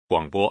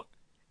广播。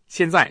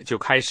现在就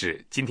开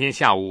始今天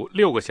下午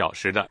6个小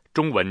时的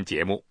中文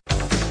节目。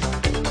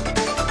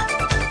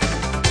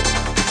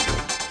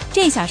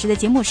这一小时的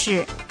节目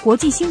是国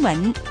际新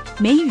闻、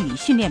美语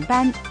训练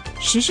班、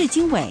时事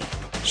经纬、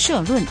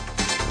社论。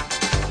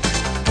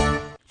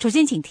首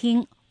先请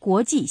听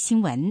国际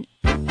新闻。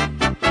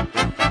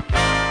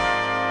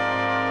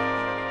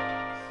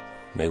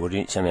美国之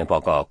音下面报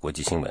告国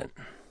际新闻。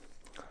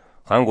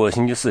韩国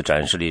星期四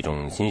展示了一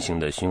种新型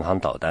的巡航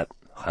导弹。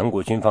韩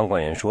国军方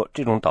官员说，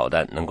这种导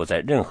弹能够在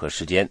任何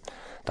时间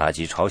打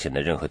击朝鲜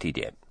的任何地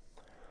点。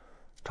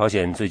朝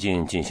鲜最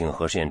近进行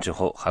核试验之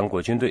后，韩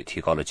国军队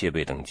提高了戒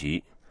备等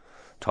级。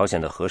朝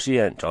鲜的核试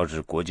验招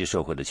致国际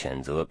社会的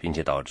谴责，并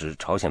且导致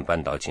朝鲜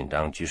半岛紧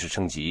张局势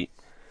升级。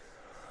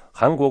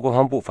韩国国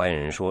防部发言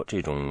人说，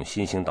这种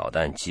新型导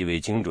弹极为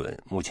精准，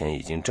目前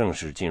已经正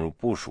式进入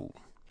部署。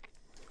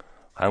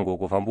韩国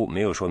国防部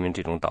没有说明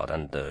这种导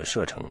弹的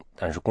射程，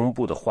但是公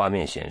布的画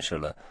面显示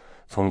了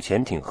从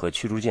潜艇和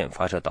驱逐舰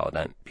发射导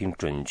弹，并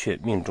准确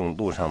命中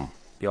陆上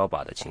标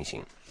靶的情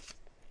形。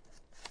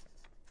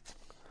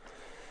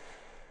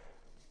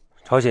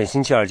朝鲜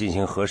星期二进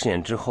行核试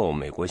验之后，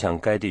美国向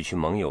该地区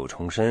盟友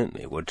重申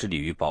美国致力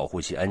于保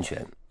护其安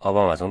全。奥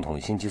巴马总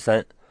统星期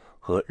三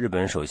和日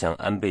本首相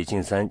安倍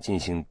晋三进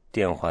行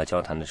电话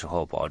交谈的时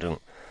候，保证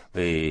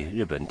为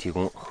日本提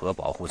供核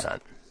保护伞。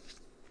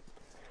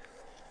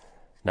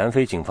南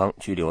非警方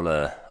拘留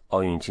了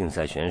奥运竞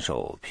赛选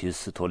手皮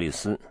斯托利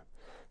斯。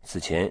此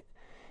前，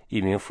一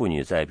名妇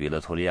女在比勒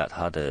陀利亚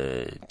她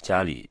的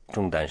家里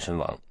中弹身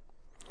亡。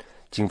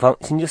警方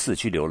星期四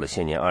拘留了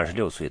现年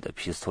26岁的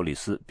皮斯托利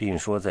斯，并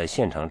说在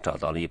现场找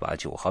到了一把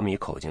9毫米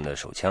口径的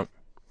手枪。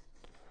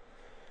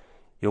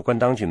有关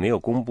当局没有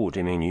公布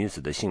这名女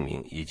子的姓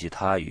名以及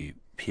她与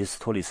皮斯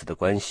托利斯的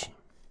关系。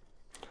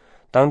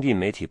当地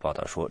媒体报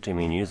道说，这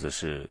名女子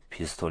是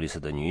皮斯托利斯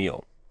的女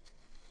友。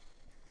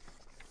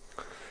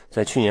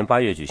在去年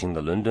8月举行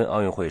的伦敦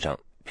奥运会上，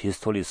皮斯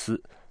托利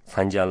斯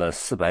参加了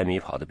400米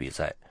跑的比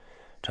赛，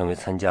成为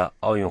参加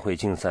奥运会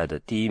竞赛的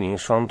第一名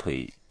双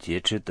腿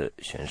截肢的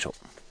选手。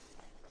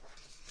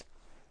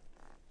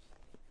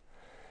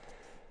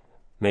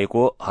美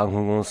国航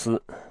空公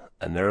司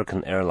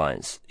American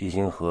Airlines 已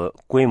经和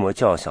规模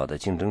较小的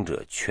竞争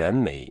者全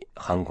美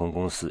航空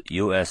公司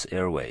US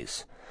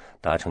Airways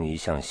达成一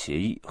项协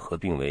议，合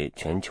并为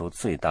全球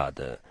最大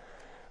的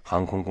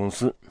航空公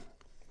司。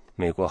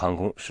美国航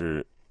空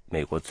是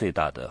美国最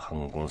大的航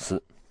空公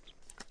司。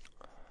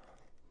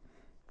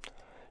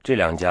这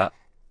两家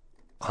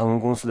航空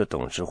公司的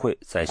董事会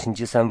在星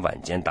期三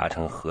晚间达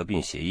成合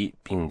并协议，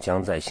并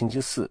将在星期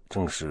四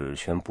正式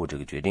宣布这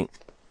个决定。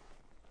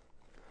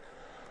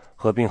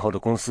合并后的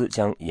公司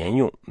将沿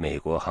用美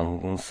国航空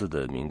公司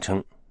的名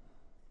称。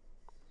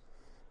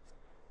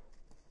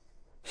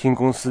新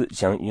公司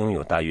将拥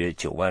有大约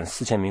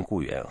94000名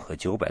雇员和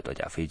900多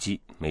架飞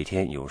机，每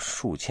天有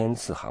数千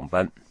次航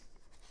班。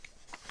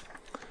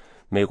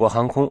美国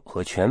航空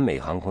和全美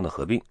航空的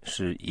合并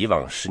是以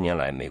往10年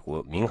来美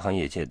国民航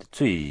业界的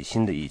最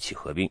新的一起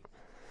合并。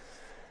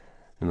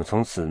那么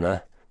从此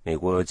呢，美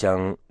国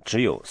将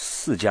只有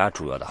4家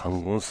主要的航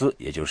空公司，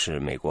也就是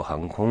美国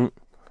航空、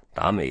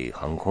达美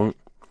航空、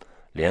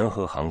联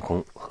合航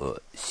空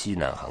和西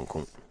南航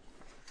空。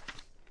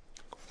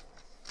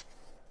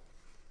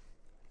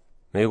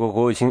美国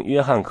国务卿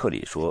约翰·克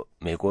里说，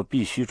美国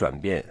必须转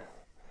变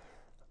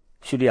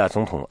叙利亚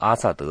总统阿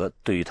萨德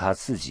对于他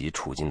自己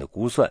处境的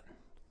估算。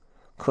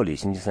克里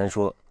星期三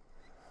说，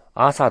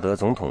阿萨德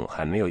总统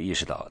还没有意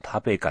识到他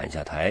被赶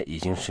下台已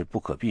经是不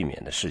可避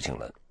免的事情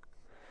了。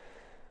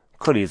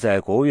克里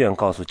在国务院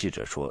告诉记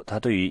者说，他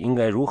对于应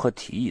该如何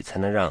提议才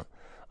能让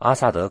阿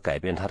萨德改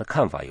变他的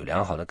看法有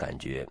良好的感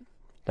觉，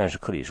但是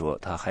克里说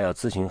他还要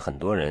咨询很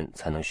多人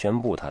才能宣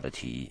布他的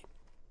提议。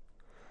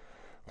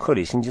克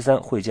里星期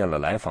三会见了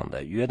来访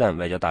的约旦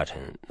外交大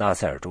臣纳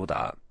塞尔·朱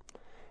达。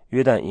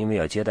约旦因为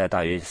要接待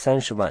大约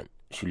30万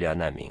叙利亚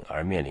难民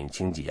而面临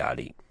经济压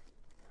力。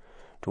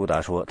朱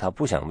达说，他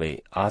不想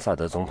为阿萨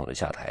德总统的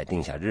下台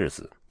定下日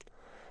子。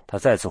他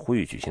再次呼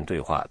吁举行对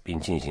话并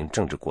进行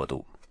政治过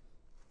渡。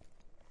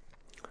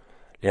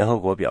联合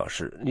国表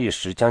示，历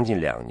时将近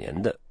2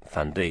年的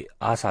反对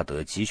阿萨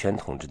德集权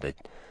统治的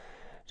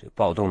这个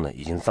暴动呢，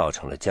已经造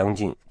成了将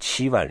近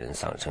7万人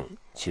丧生，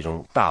其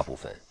中大部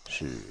分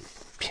是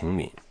平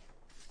民。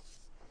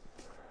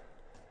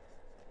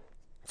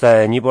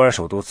在尼泊尔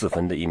首都自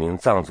焚的一名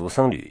藏族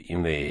僧侣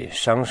因为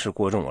伤势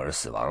过重而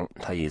死亡，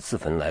他以自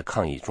焚来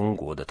抗议中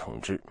国的统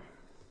治。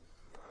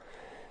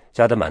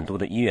加德满都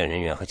的医院人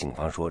员和警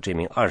方说，这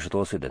名20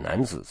多岁的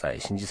男子在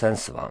星期三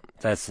死亡，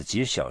在此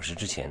几小时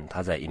之前，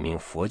他在一名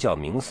佛教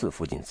明寺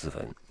附近自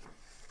焚。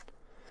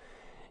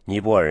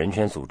尼泊尔人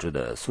权组织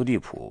的苏蒂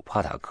普·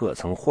帕塔克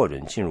曾获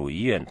准进入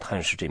医院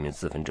探视这名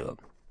自焚者。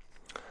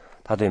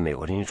他对美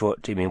国之音说，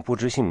这名不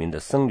知姓名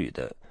的僧侣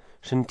的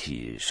身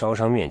体烧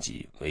伤面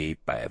积为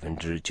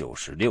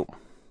96%。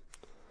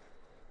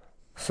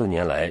4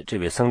年来，这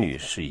位僧侣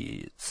是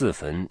以自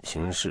焚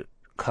形式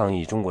抗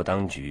议中国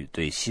当局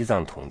对西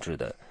藏统治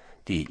的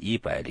第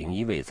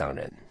101位藏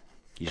人。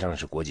以上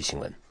是国际新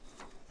闻。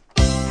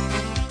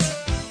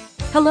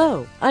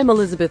Hello, I'm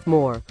Elizabeth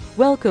Moore.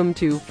 Welcome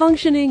to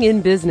Functioning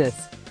in Business.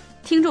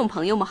 听众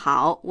朋友们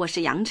好，我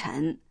是杨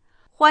晨，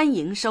欢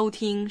迎收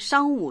听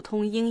商务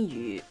通英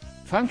语。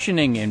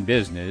Functioning in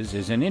Business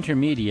is an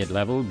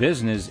intermediate-level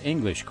business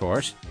English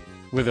course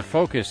with a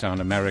focus on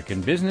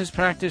American business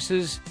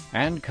practices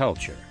and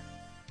culture.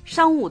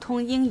 商务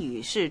通英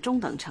语是中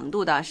等程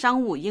度的商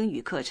务英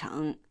语课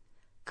程，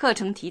课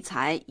程题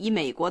材以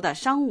美国的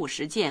商务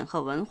实践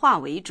和文化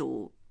为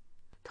主，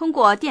通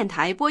过电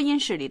台播音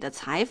室里的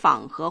采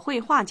访和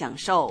绘画讲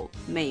授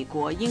美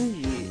国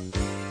英语。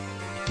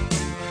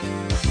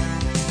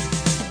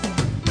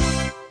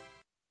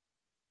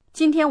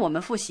今天我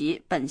们复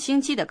习本星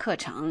期的课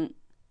程。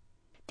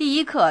第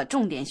一课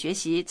重点学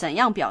习怎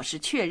样表示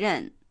确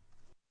认。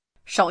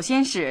首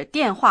先是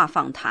电话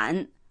访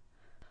谈，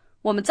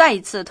我们再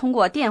一次通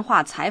过电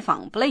话采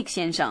访 Blake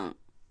先生。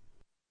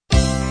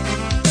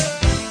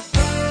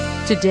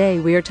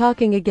Today we are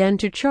talking again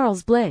to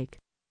Charles Blake.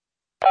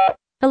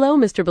 Hello,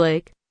 Mr.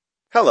 Blake.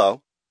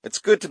 Hello. It's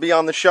good to be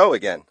on the show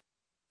again.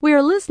 We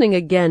are listening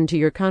again to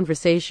your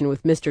conversation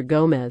with Mr.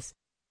 Gomez.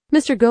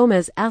 Mr.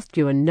 Gomez asked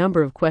you a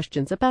number of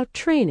questions about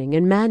training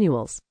and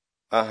manuals.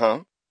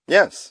 Uh-huh.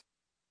 Yes.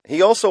 He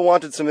also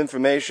wanted some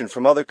information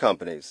from other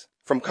companies,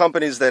 from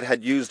companies that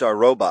had used our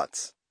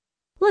robots.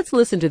 Let's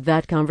listen to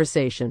that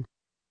conversation.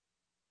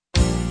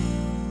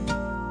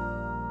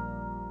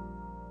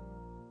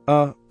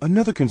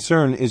 Another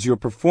concern is your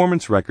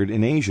performance record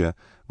in Asia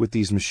with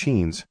these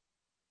machines.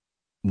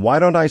 Why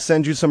don't I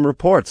send you some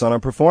reports on our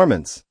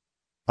performance?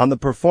 On the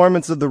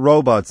performance of the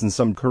robots in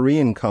some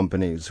Korean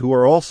companies who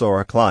are also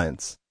our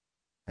clients.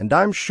 And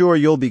I'm sure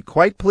you'll be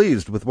quite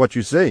pleased with what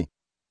you see.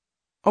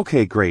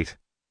 Okay, great.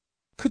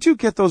 Could you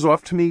get those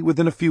off to me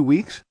within a few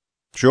weeks?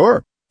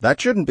 Sure.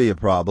 That shouldn't be a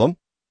problem.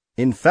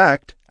 In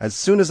fact, as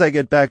soon as I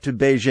get back to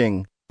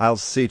Beijing, I'll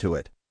see to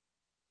it.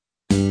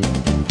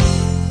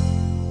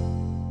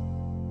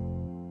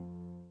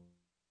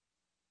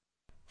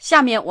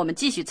 下面我们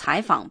继续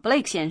采访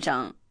Blake 先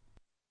生。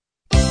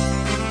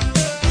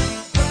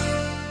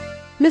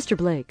Mr.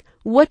 Blake,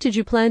 what did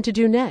you plan to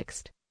do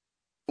next?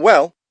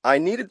 Well, I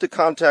needed to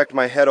contact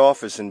my head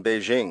office in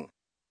Beijing.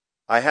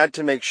 I had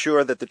to make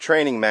sure that the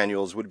training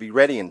manuals would be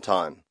ready in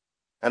time,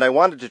 and I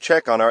wanted to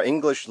check on our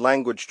English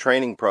language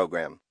training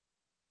program.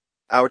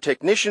 Our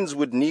technicians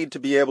would need to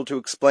be able to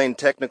explain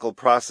technical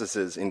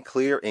processes in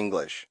clear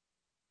English.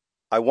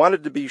 I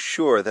wanted to be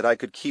sure that I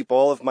could keep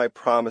all of my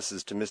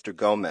promises to Mr.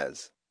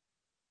 Gomez.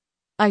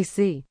 I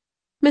see.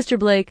 Mr.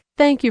 Blake,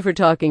 thank you for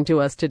talking to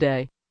us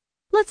today.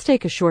 Let's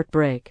take a short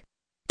break.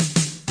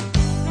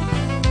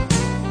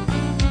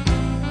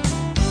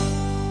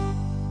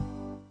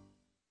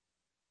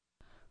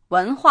 "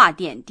文化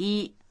点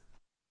滴"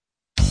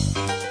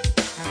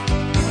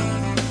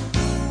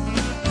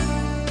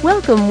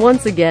 Welcome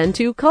once again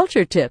to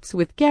Culture Tips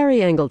with Gary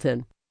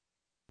Angleton.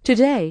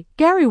 Today,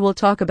 Gary will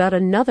talk about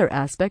another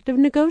aspect of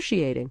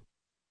negotiating.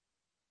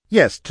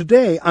 Yes,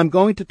 today I'm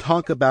going to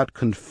talk about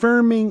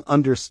confirming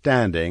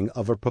understanding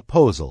of a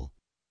proposal.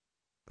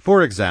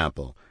 For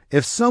example,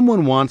 if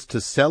someone wants to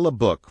sell a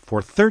book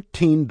for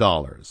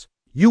 $13,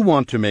 you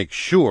want to make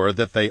sure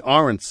that they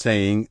aren't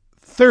saying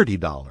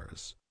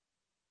 $30.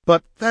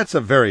 But that's a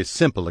very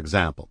simple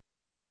example.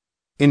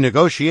 In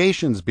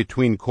negotiations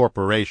between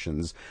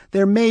corporations,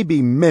 there may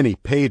be many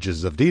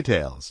pages of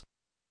details.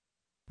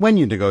 When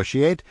you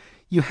negotiate,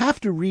 you have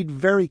to read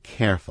very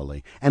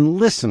carefully and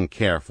listen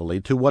carefully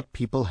to what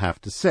people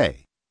have to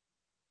say.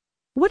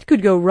 What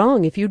could go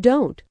wrong if you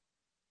don't?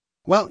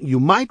 Well, you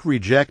might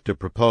reject a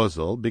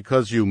proposal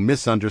because you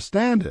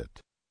misunderstand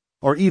it.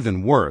 Or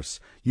even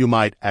worse, you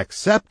might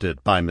accept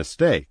it by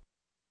mistake.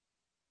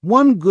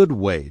 One good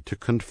way to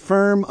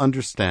confirm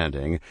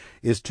understanding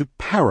is to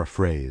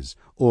paraphrase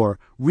or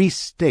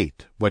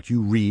restate what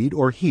you read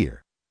or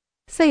hear.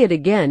 Say it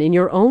again in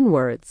your own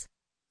words.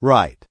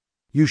 Right.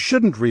 You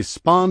shouldn't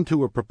respond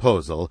to a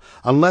proposal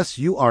unless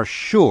you are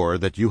sure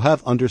that you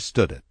have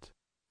understood it.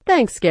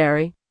 Thanks,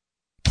 Gary.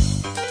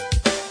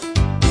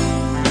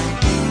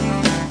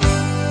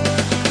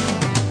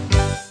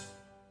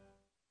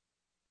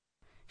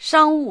 "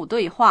商务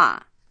对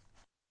话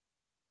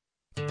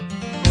"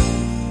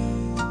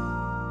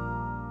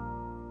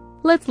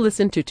 Let's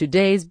listen to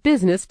today's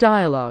business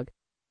dialogue.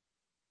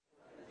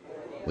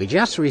 We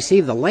just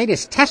received the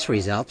latest test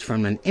results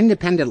from an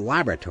independent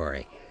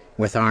laboratory.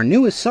 With our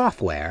newest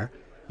software,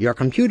 your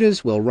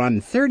computers will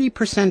run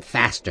 30%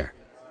 faster.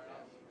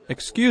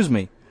 Excuse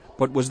me,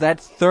 but was that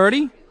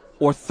 30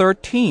 or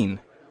 13?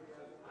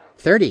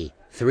 30.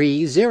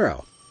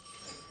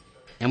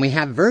 And we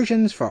have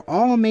versions for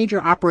all major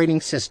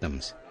operating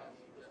systems.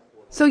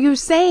 So you're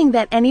saying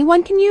that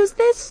anyone can use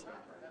this?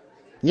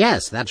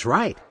 Yes, that's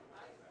right.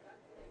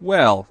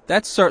 Well,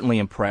 that's certainly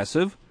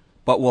impressive,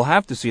 but we'll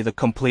have to see the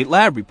complete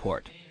lab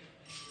report.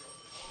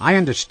 I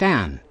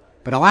understand,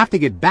 but I'll have to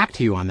get back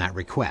to you on that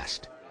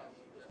request.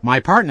 My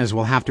partners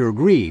will have to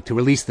agree to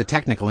release the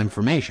technical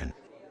information.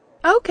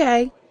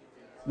 Okay.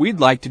 We'd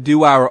like to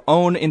do our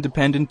own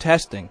independent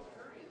testing.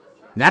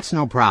 That's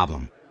no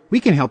problem. We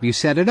can help you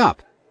set it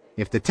up.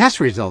 If the test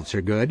results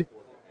are good,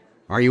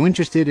 are you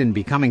interested in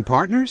becoming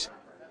partners?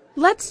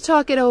 Let's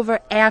talk it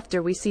over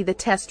after we see the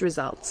test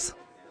results.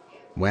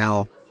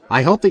 Well,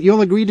 I hope that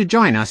you'll agree to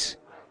join us.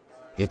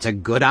 It's a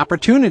good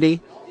opportunity.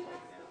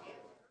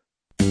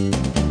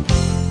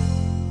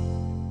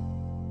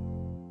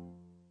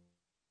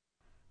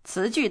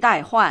 词句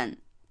代换，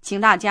请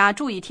大家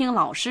注意听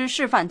老师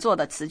示范做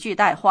的词句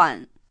代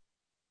换。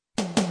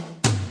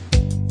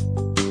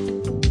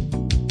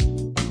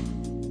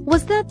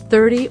Was that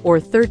 30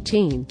 or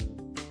 13?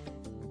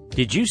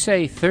 Did you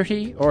say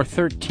 30 or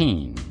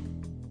 13?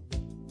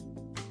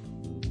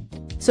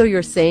 So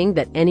you're saying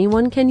that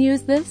anyone can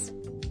use this?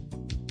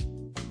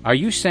 Are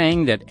you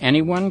saying that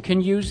anyone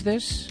can use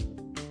this?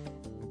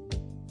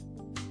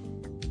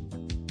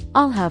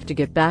 I'll have to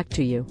get back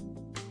to you.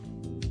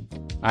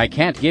 I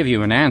can't give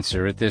you an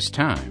answer at this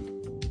time.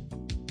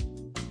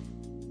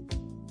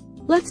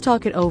 Let's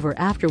talk it over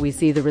after we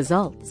see the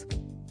results.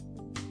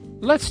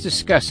 Let's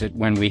discuss it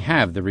when we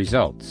have the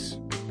results.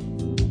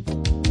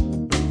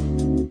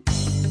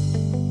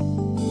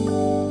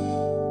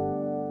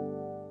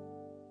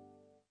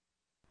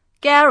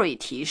 Gary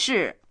提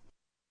示。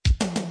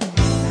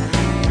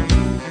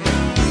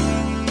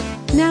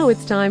Now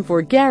it's time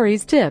for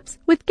Gary's Tips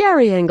with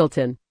Gary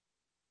Angleton.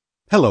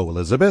 Hello,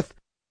 Elizabeth.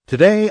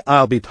 Today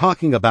I'll be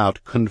talking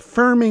about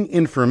confirming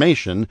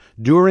information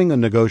during a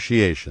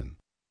negotiation.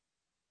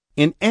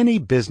 In any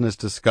business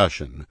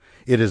discussion,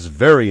 it is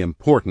very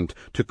important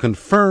to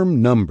confirm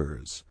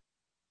numbers.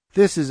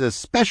 This is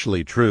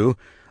especially true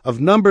of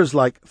numbers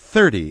like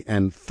 30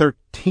 and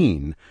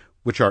 13,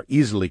 which are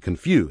easily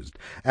confused,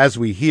 as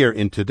we hear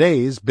in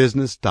today's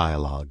business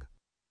dialogue.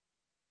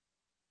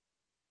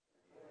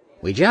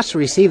 We just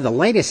received the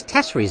latest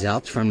test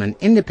results from an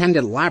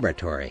independent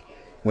laboratory.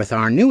 With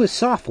our newest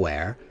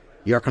software,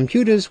 your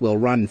computers will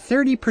run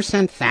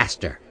 30%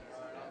 faster.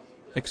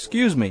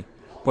 Excuse me,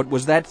 but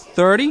was that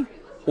 30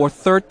 or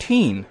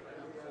 13?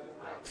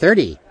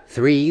 30.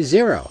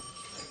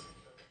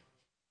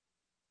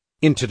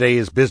 In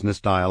today's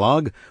business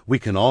dialogue, we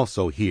can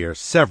also hear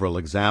several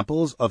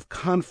examples of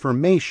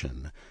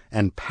confirmation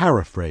and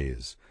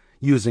paraphrase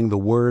using the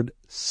word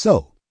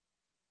so.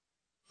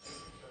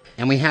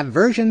 And we have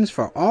versions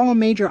for all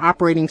major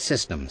operating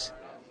systems.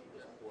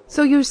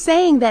 So you're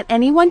saying that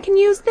anyone can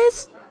use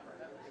this?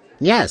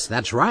 Yes,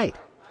 that's right.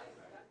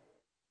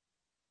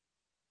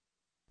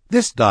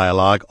 This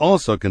dialogue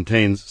also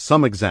contains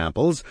some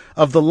examples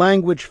of the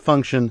language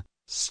function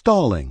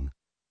stalling.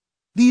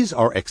 These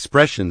are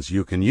expressions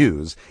you can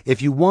use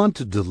if you want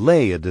to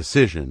delay a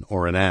decision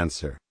or an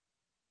answer.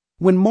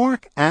 When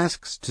Mark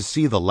asks to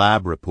see the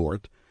lab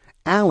report,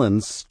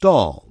 Alan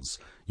stalls,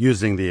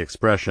 using the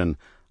expression,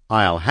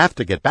 "I'll have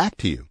to get back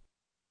to you."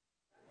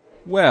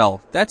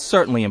 Well, that's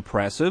certainly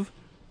impressive,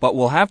 but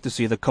we'll have to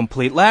see the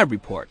complete lab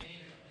report.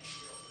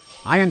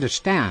 I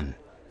understand,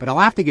 but I'll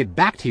have to get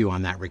back to you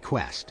on that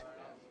request.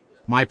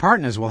 My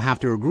partners will have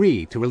to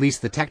agree to release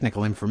the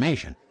technical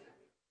information.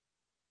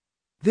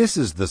 This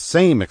is the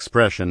same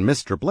expression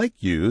Mr. Blake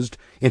used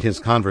in his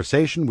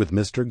conversation with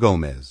Mr.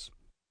 Gomez.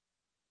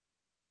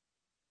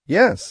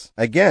 Yes,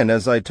 again,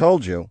 as I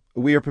told you,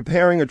 we are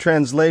preparing a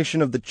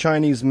translation of the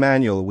Chinese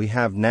manual we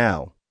have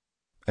now,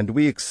 and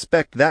we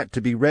expect that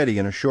to be ready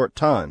in a short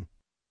time.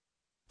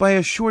 By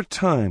a short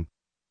time,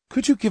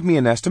 could you give me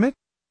an estimate?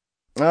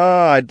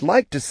 I'd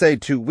like to say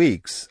 2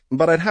 weeks,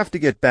 but I'd have to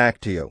get back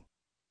to you.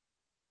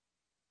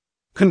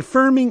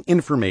 Confirming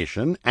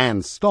information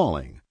and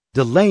stalling,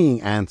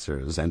 delaying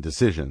answers and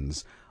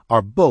decisions,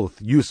 are both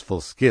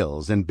useful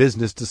skills in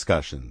business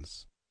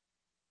discussions.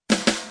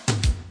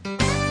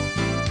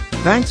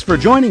 Thanks for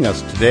joining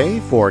us today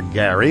for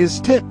Gary's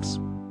Tips.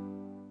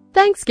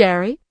 Thanks,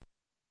 Gary.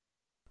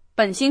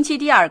 本星期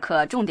第2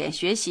课重点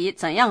学习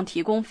怎样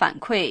提供反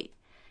馈，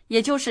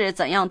也就是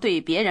怎样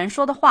对别人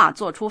说的话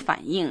做出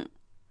反应。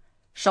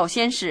首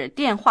先是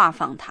电话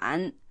访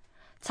谈，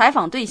采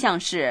访对象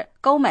是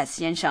Gomez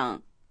先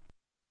生。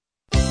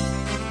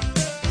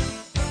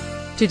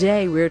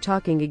Today we're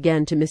talking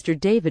again to Mr.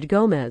 David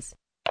Gomez.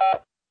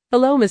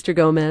 Hello, Mr.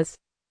 Gomez.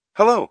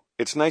 Hello,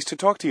 it's nice to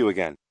talk to you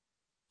again.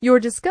 Your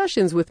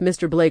discussions with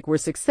Mr. Blake were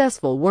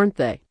successful, weren't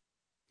they?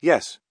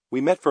 Yes,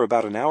 we met for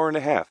about an hour and a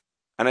half,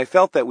 and I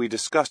felt that we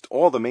discussed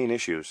all the main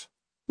issues.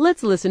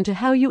 Let's listen to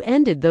how you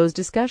ended those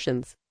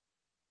discussions.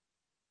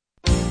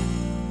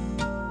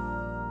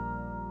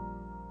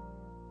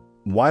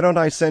 Why don't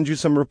I send you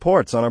some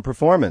reports on our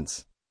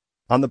performance?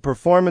 On the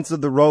performance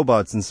of the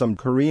robots in some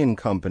Korean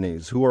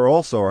companies who are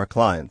also our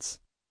clients.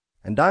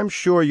 And I'm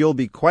sure you'll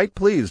be quite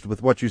pleased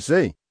with what you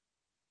see.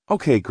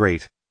 Okay,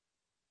 great.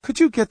 Could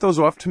you get those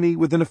off to me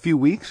within a few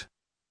weeks?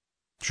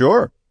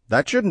 Sure,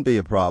 that shouldn't be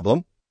a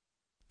problem.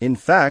 In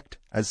fact,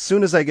 as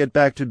soon as I get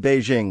back to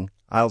Beijing,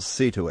 I'll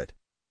see to it.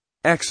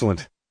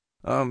 Excellent.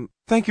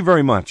 Thank you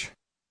very much.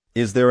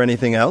 Is there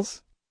anything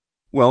else?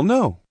 Well,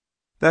 no.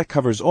 That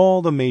covers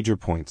all the major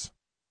points.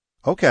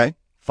 Okay,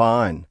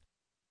 fine.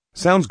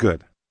 Sounds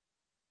good.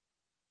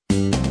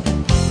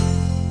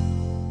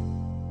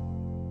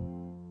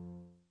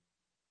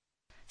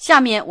 下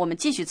面我们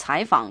继续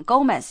采访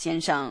Gomez 先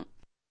生。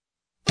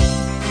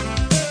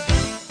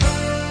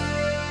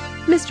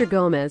Mr.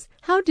 Gomez,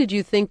 how did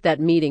you think that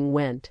meeting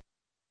went?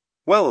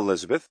 Well,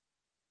 Elizabeth,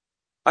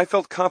 I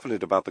felt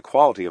confident about the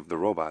quality of the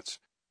robots,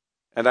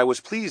 and I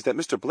was pleased that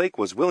Mr. Blake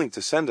was willing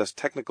to send us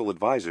technical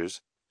advisors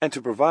and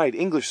to provide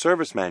English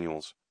service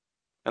manuals,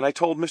 and I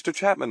told Mr.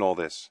 Chapman all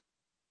this.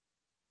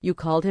 You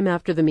called him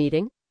after the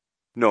meeting?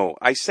 No,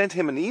 I sent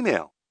him an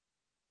email.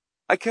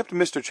 I kept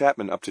Mr.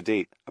 Chapman up to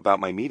date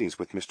about my meetings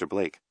with Mr.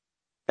 Blake.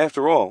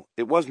 After all,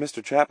 it was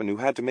Mr. Chapman who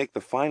had to make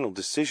the final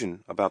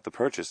decision about the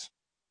purchase.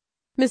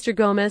 Mr.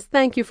 Gomez,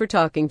 thank you for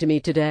talking to me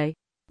today.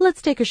 Let's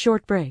take a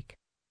short break.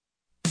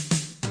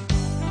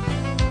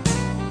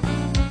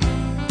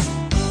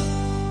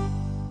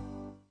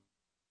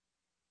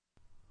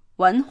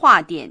 文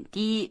化点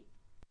滴。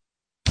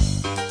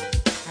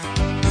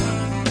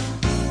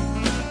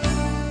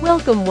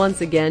 Welcome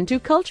once again to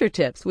Culture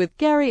Tips with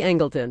Gary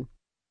Angleton.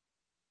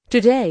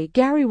 Today,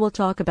 Gary will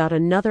talk about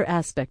another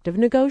aspect of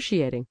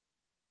negotiating.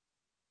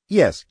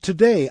 Yes,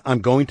 today I'm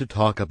going to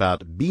talk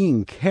about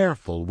being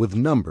careful with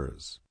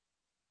numbers.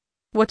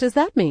 What does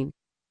that mean?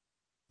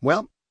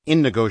 Well,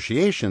 in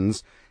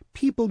negotiations,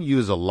 people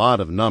use a lot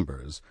of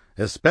numbers,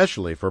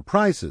 especially for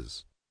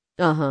prices.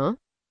 Uh-huh.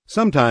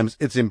 Sometimes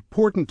it's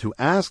important to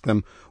ask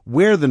them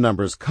where the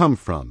numbers come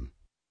from.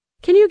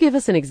 Can you give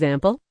us an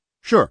example?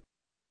 Sure.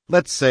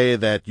 Let's say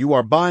that you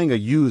are buying a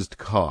used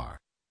car.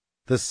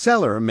 The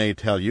seller may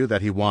tell you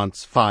that he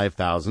wants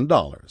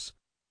 $5,000.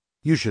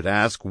 You should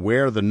ask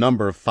where the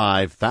number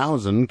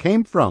 5,000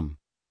 came from.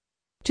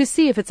 To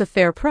see if it's a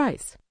fair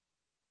price.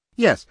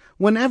 Yes,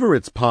 whenever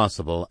it's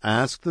possible,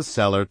 ask the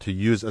seller to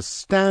use a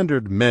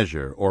standard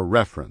measure or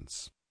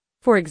reference.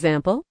 For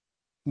example?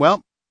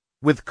 Well,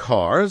 with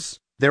cars,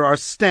 there are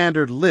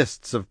standard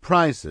lists of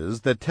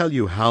prices that tell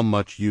you how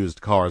much used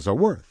cars are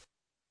worth.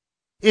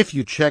 If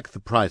you check the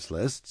price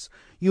lists,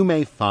 you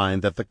may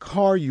find that the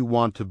car you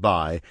want to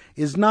buy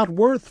is not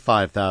worth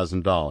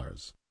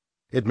 $5,000.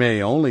 It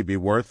may only be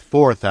worth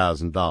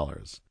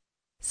 $4,000.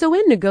 So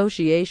in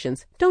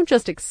negotiations, don't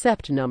just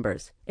accept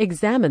numbers.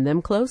 Examine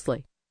them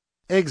closely.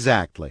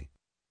 Exactly.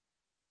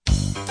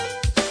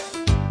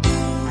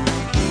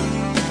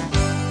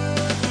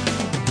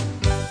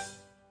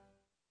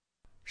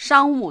 "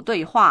商务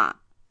对话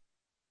"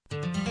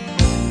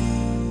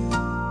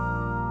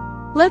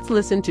 Let's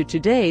listen to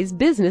today's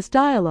business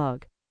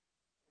dialogue.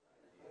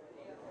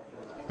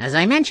 As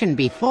I mentioned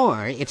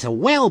before, it's a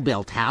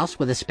well-built house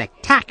with a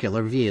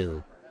spectacular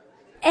view.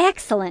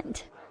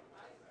 Excellent.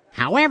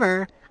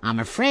 However, I'm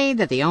afraid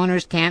that the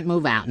owners can't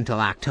move out until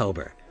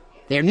October.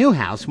 Their new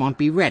house won't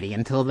be ready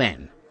until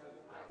then.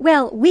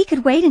 Well, we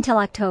could wait until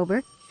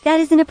October. That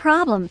isn't a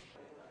problem.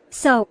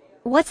 So,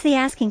 what's the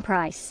asking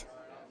price?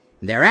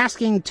 They're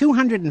asking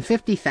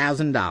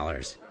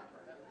 $250,000.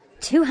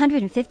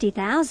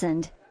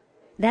 $250,000?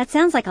 That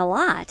sounds like a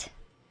lot.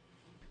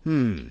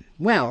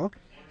 Well,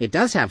 it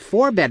does have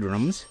 4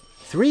 bedrooms,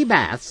 3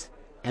 baths,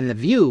 and the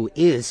view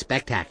is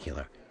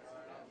spectacular.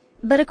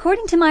 But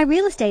according to my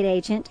real estate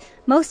agent,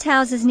 most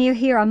houses near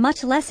here are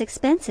much less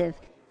expensive.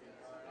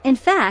 In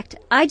fact,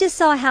 I just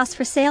saw a house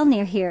for sale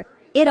near here.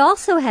 It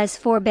also has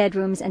 4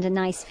 bedrooms and a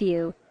nice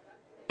view.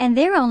 And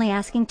they're only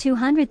asking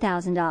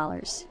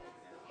 $200,000.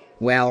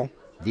 Well,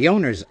 the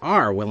owners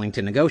are willing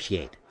to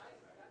negotiate.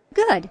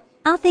 Good.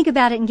 I'll think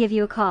about it and give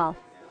you a call.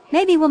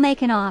 Maybe we'll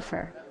make an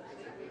offer.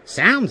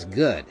 Sounds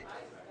good.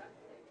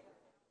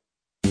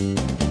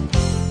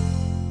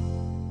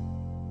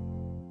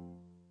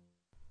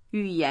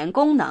 语言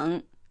功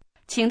能，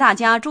请大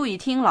家注意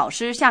听老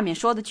师下面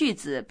说的句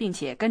子，并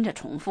且跟着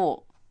重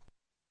复。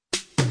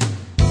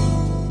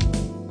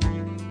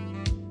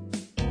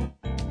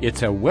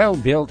 It's a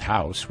well-built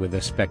house with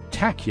a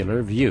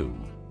spectacular view.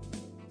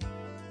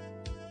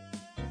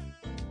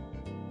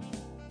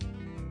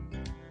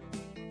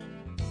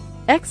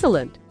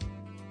 Excellent.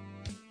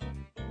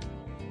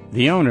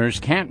 The owners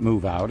can't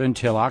move out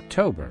until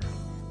October.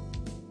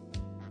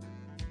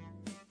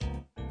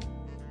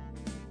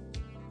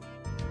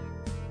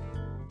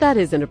 That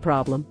isn't a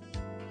problem.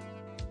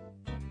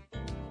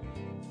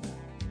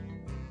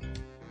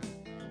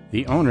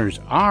 The owners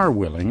are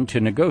willing to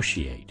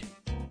negotiate.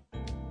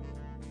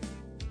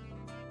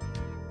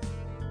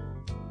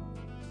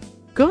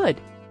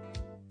 Good.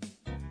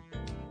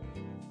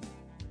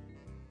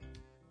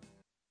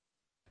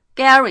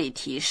 Gary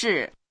提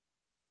示。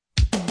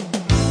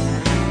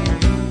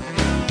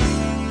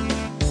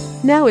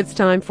 Now it's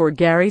time for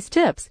Gary's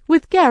Tips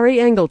with Gary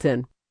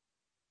Angleton.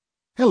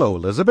 Hello,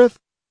 Elizabeth.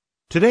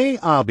 Today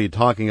I'll be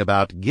talking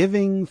about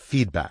giving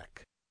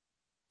feedback.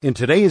 In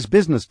today's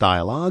business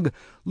dialogue,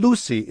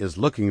 Lucy is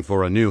looking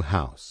for a new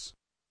house.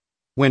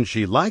 When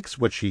she likes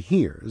what she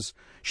hears,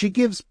 she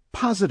gives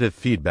positive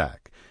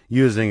feedback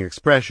using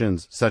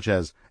expressions such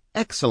as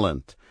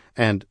excellent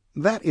and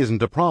that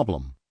isn't a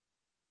problem.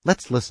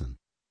 Let's listen.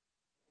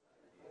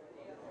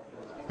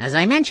 As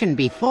I mentioned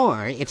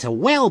before, it's a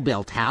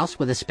well-built house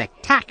with a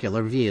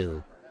spectacular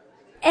view.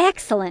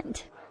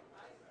 Excellent.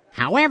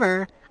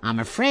 However, I'm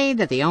afraid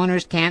that the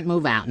owners can't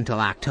move out until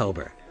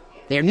October.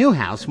 Their new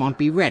house won't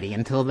be ready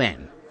until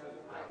then.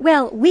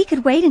 Well, we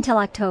could wait until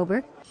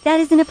October. That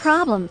isn't a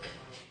problem.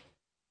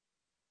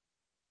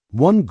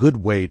 One good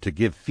way to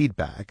give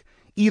feedback,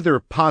 either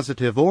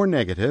positive or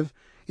negative,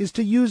 is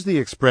to use the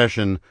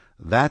expression,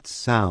 that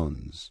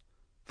sounds.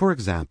 For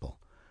example,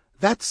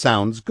 that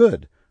sounds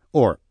good,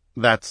 or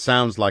that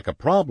sounds like a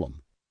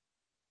problem.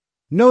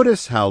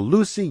 Notice how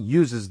Lucy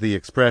uses the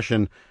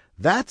expression,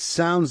 that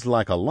sounds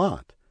like a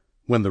lot,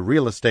 when the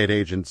real estate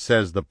agent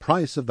says the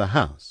price of the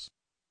house.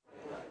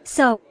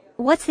 So,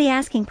 what's the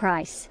asking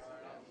price?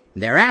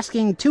 They're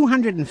asking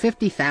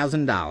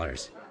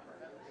 $250,000.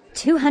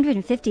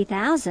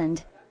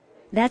 $250,000?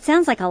 That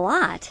sounds like a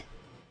lot.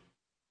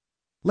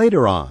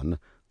 Later on,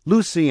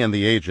 Lucy and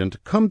the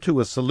agent come to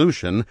a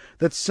solution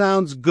that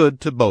sounds good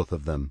to both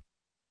of them.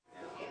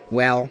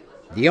 Well,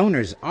 the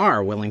owners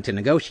are willing to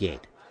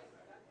negotiate.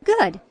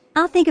 Good.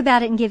 I'll think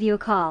about it and give you a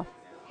call.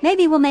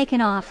 Maybe we'll make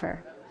an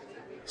offer.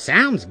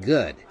 Sounds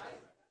good.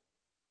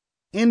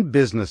 In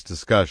business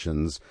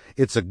discussions,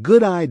 it's a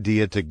good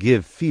idea to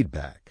give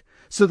feedback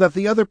so that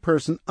the other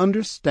person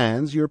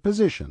understands your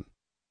position.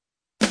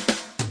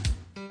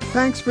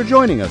 Thanks for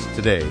joining us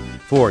today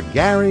for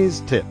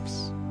Gary's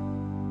Tips.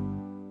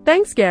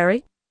 Thanks,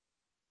 Gary.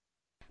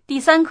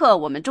 第3课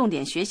我们重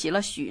点学习了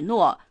许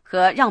诺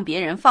和让别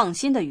人放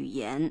心的语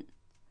言。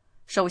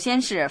首先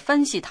是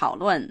分析讨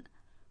论，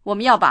我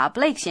们要把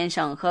Blake 先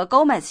生和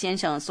Gomez 先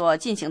生所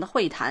进行的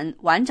会谈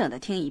完整的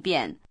听一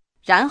遍，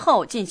然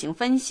后进行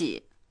分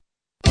析。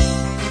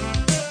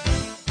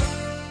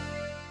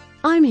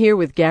I'm here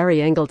with Gary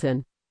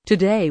Angleton.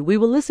 Today we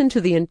will listen to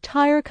the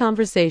entire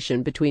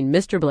conversation between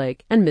Mr. Blake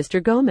and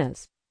Mr.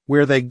 Gomez.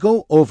 Where they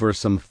go over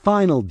some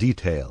final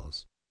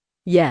details.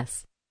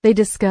 Yes, they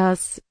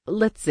discuss,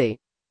 let's see,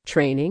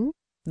 training,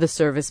 the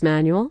service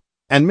manual.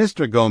 And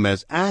Mr.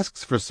 Gomez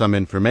asks for some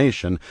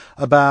information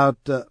about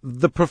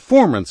the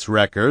performance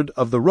record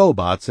of the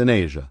robots in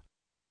Asia.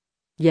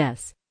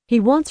 Yes,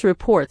 he wants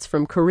reports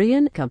from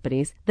Korean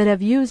companies that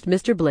have used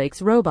Mr.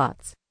 Blake's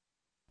robots.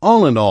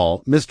 All in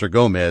all, Mr.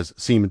 Gomez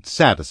seemed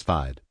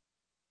satisfied.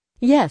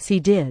 Yes, he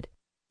did.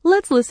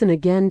 Let's listen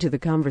again to the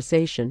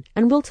conversation,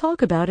 and we'll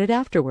talk about it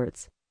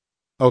afterwards.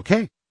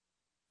 Okay.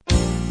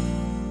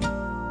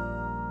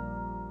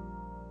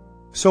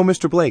 So,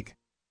 Mr. Blake,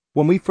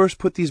 when we first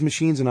put these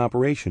machines in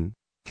operation,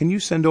 can you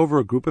send over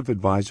a group of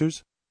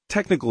advisors,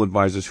 technical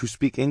advisors who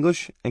speak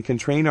English and can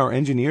train our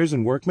engineers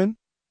and workmen?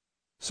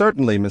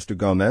 Certainly, Mr.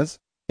 Gomez.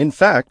 In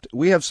fact,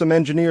 we have some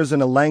engineers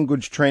in a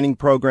language training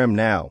program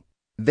now.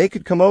 They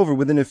could come over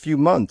within a few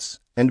months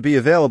and be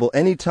available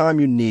any time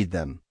you need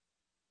them.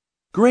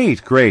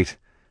 Great, great.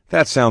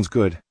 That sounds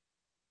good.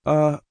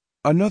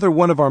 Another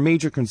one of our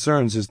major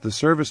concerns is the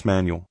service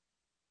manual.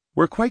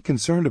 We're quite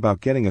concerned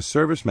about getting a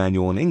service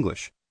manual in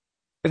English.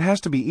 It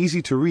has to be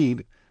easy to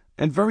read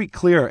and very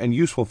clear and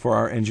useful for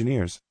our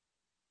engineers.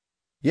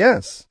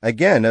 Yes,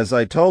 again, as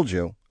I told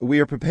you, we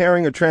are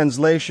preparing a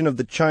translation of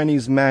the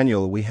Chinese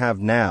manual we have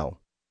now,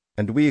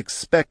 and we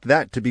expect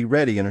that to be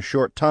ready in a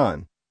short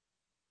time.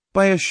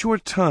 By a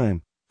short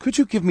time, could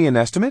you give me an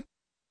estimate?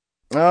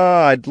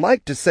 I'd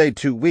like to say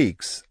 2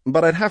 weeks,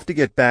 but I'd have to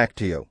get back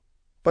to you.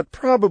 But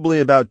probably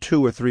about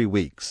 2 or 3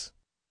 weeks.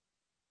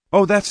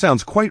 Oh, that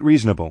sounds quite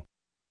reasonable.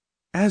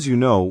 As you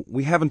know,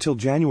 we have until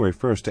January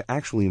 1st to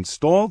actually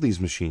install these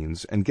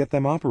machines and get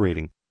them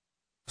operating.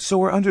 So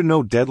we're under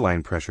no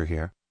deadline pressure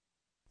here.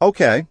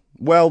 Okay,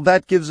 well,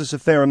 that gives us a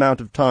fair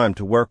amount of time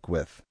to work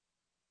with.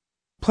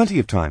 Plenty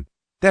of time.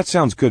 That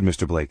sounds good,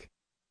 Mr. Blake.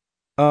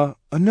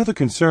 Another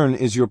concern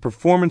is your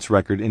performance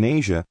record in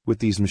Asia with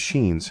these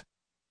machines.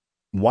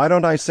 Why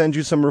don't I send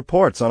you some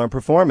reports on our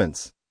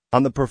performance?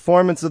 On the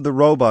performance of the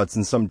robots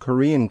in some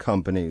Korean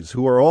companies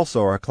who are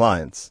also our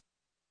clients.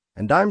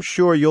 And I'm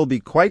sure you'll be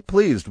quite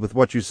pleased with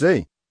what you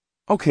see.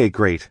 Okay,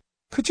 great.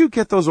 Could you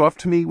get those off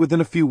to me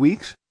within a few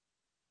weeks?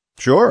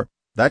 Sure,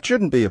 that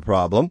shouldn't be a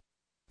problem.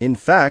 In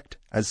fact,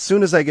 as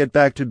soon as I get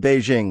back to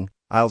Beijing,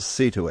 I'll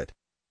see to it.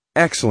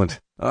 Excellent.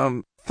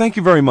 Thank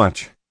you very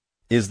much.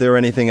 Is there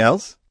anything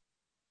else?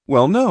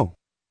 Well, no.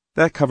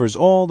 That covers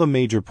all the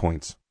major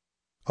points.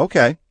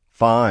 Okay,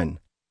 fine.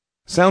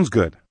 Sounds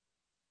good.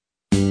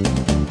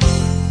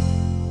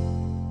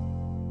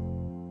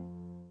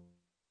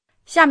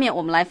 下面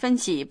我们来分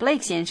析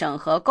Blake 先生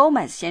和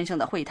Gomez 先生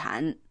的会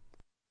谈。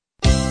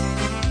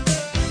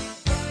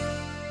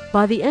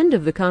By the end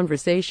of the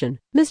conversation,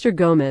 Mr.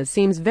 Gomez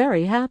seems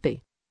very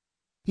happy.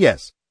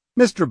 Yes,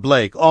 Mr.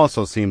 Blake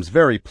also seems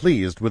very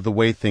pleased with the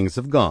way things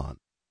have gone.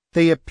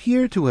 They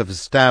appear to have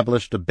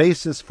established a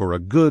basis for a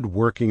good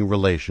working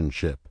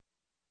relationship.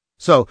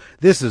 So,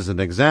 this is an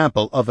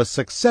example of a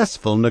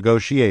successful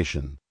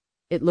negotiation.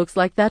 It looks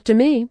like that to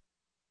me.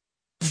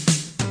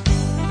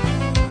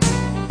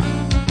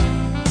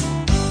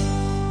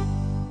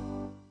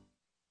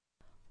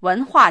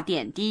文化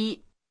点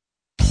滴。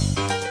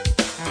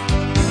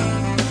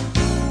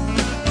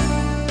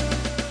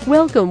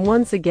Welcome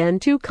once again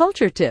to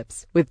Culture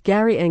Tips with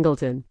Gary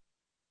Angleton.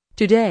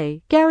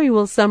 Today, Gary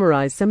will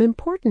summarize some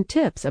important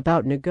tips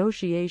about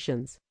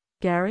negotiations.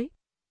 Gary?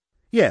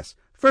 Yes,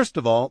 First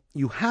of all,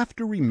 you have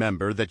to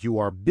remember that you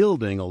are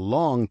building a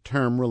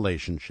long-term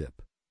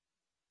relationship.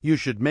 You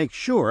should make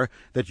sure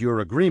that your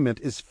agreement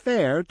is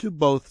fair to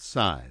both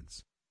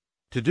sides.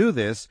 To do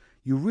this,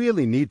 you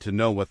really need to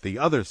know what the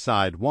other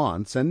side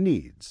wants and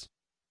needs.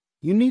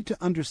 You need to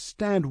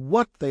understand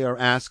what they are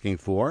asking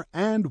for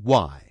and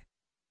why.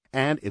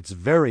 And it's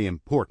very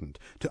important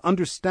to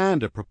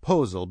understand a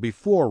proposal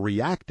before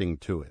reacting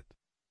to it.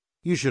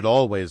 You should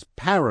always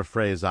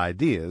paraphrase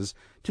ideas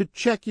to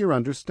check your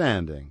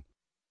understanding.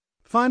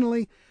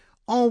 Finally,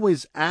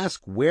 always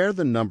ask where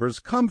the numbers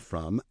come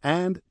from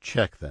and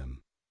check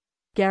them.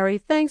 Gary,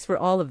 thanks for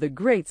all of the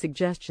great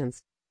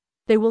suggestions.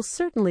 They will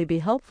certainly be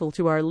helpful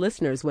to our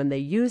listeners when they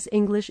use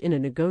English in a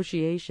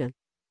negotiation.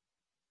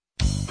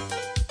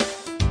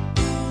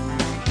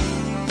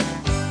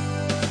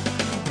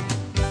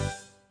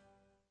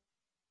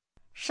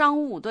 商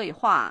务对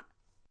话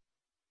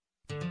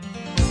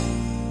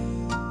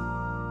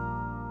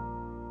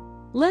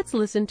Let's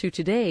listen to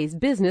today's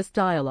business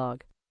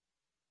dialogue.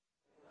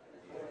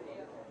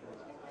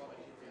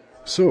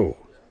 So,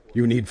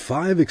 you need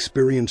 5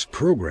 experienced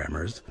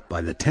programmers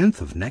by the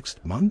 10th of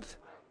next month?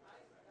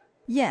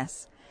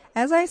 Yes.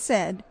 As I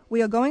said,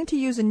 we are going to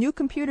use a new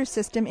computer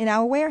system in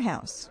our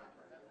warehouse.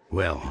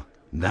 Well,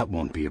 that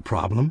won't be a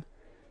problem.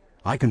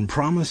 I can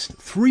promise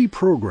 3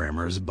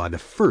 programmers by the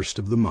 1st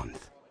of the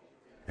month.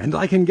 And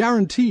I can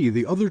guarantee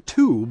the other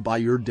 2 by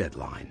your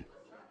deadline.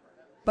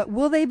 But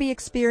will they be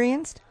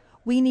experienced?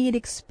 We need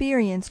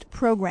experienced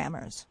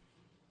programmers.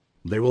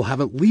 They will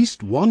have at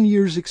least 1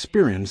 year's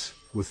experience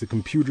with the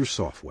computer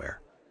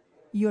software.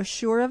 You're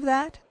sure of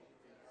that?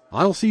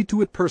 I'll see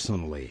to it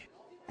personally.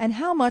 And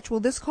how much will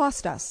this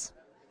cost us?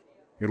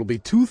 It'll be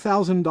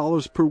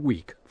 $2,000 per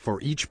week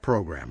for each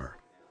programmer.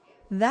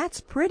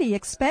 That's pretty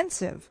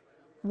expensive.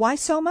 Why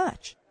so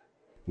much?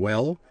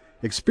 Well,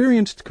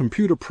 experienced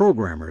computer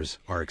programmers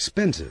are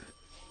expensive.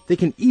 They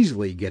can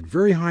easily get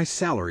very high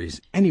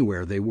salaries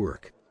anywhere they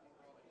work.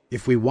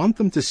 If we want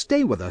them to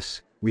stay with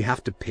us, we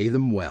have to pay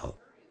them well.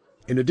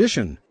 In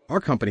addition, our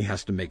company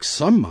has to make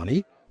some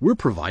money. We're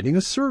providing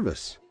a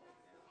service.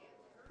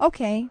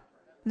 Okay,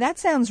 that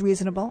sounds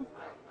reasonable.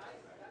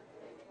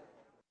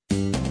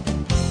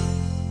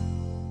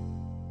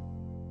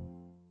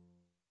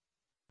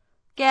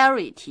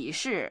 Gary 提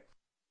示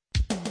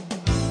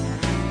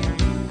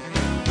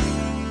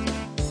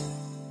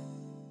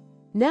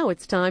Now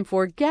it's time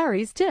for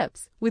Gary's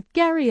Tips with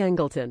Gary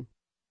Angleton.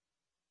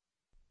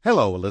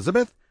 Hello,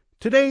 Elizabeth.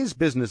 Today's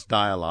business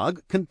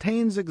dialogue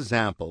contains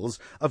examples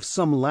of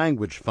some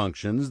language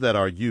functions that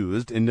are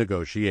used in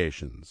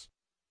negotiations.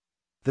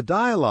 The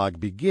dialogue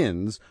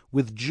begins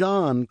with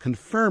John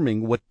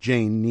confirming what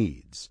Jane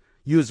needs,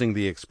 using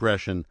the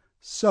expression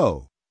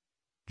so.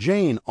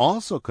 Jane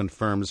also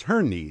confirms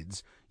her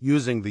needs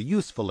using the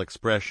useful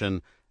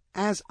expression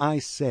as I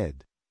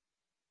said.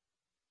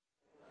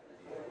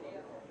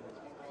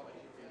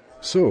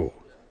 So,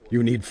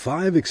 you need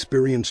 5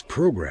 experienced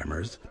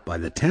programmers by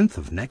the 10th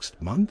of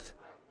next month?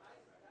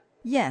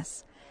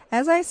 Yes.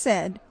 As I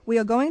said, we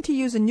are going to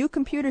use a new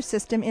computer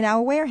system in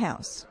our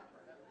warehouse.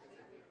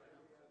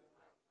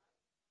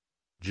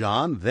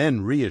 John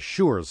then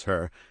reassures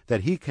her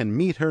that he can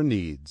meet her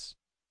needs.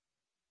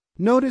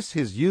 Notice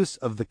his use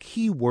of the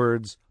key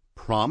words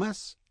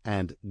promise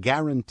and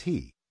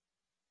guarantee.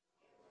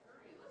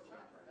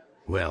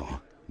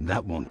 Well,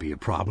 that won't be a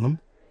problem.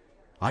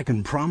 I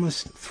can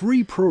promise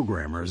 3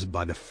 programmers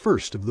by the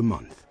 1st of the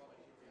month.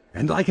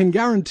 And I can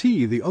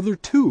guarantee the other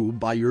 2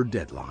 by your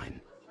deadline.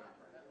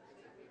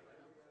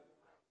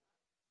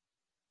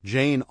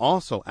 Jane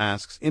also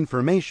asks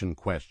information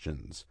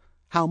questions,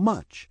 how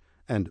much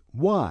and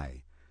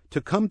why,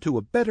 to come to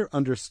a better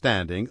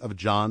understanding of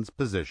John's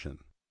position.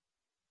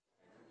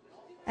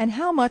 And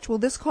how much will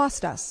this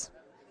cost us?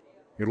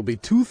 It'll be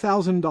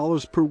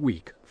 $2,000 per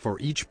week for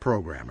each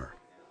programmer.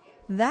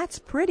 That's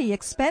pretty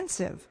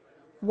expensive.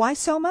 Why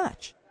so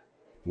much?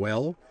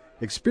 Well,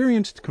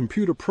 experienced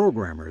computer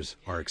programmers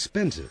are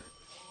expensive.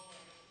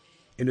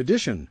 In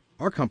addition,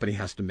 our company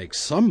has to make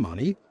some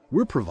money.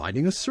 We're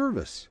providing a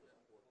service.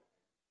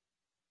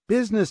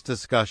 Business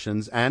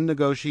discussions and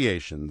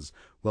negotiations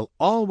will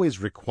always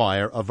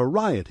require a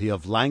variety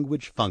of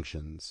language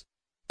functions.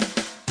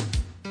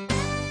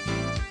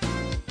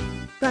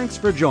 Thanks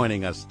for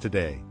joining us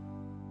today.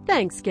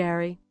 Thanks,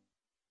 Gary.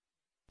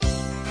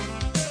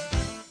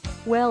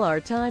 Well,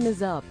 our time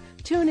is up.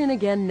 Tune in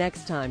again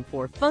next time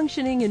for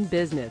Functioning in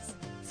Business.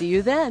 See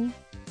you then.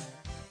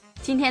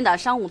 今天的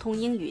商务通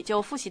英语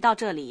就复习到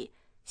这里，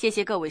谢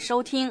谢各位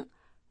收听，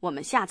我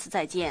们下次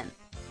再见。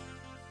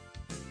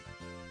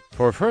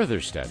For further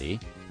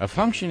study, a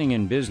Functioning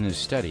in Business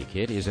study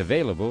kit is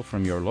available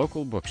from your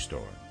local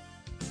bookstore.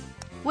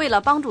 为了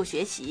帮助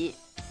学习，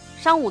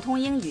商务通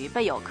英语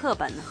备有课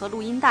本和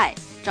录音带，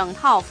整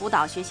套辅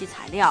导学习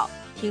材料，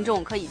听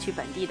众可以去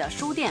本地的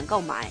书店购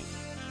买。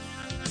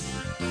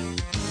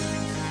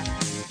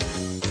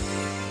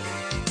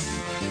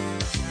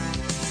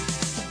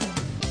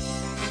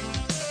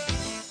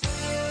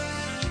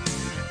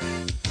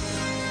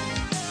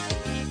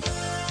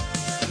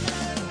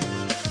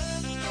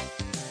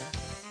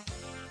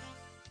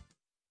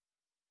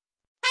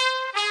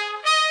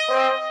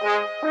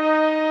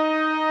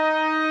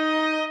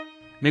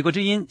美国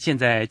之音现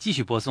在继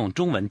续播送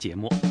中文节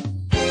目。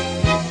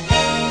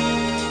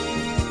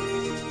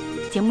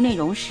节目内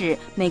容是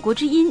美国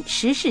之音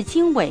时事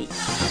经纬。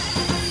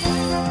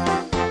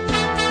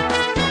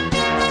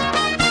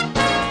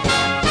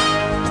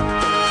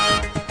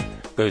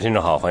各位听众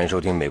好，欢迎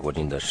收听美国之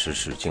音的时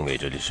事经纬，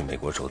这里是美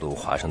国首都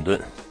华盛顿，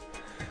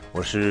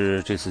我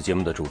是这次节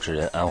目的主持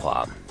人安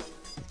华。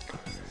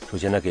首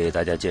先呢，给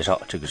大家介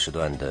绍这个时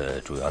段的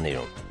主要内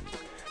容。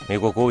美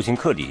国国务卿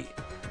克里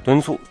敦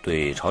促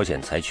对朝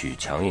鲜采取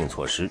强硬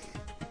措施。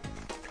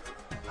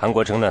韩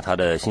国称呢，它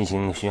的新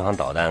型巡航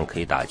导弹可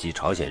以打击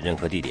朝鲜任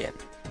何地点。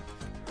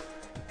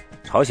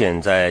朝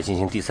鲜在进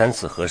行第3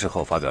次核试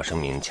后发表声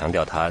明，强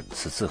调它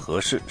此次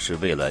核试是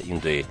为了应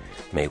对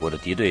美国的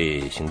敌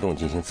对行动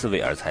进行自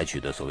卫而采取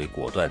的所谓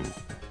果断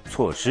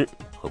措施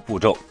和步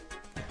骤。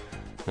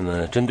那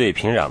么针对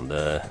平壤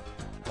的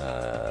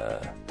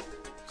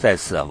再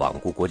次罔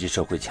顾国际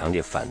社会强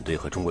烈反对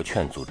和中国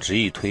劝阻执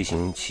意推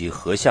行其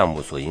核项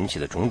目所引起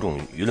的种种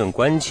舆论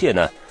关切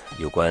呢，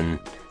有关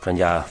专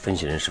家分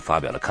析人士发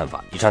表了看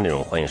法。以上内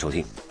容欢迎收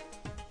听。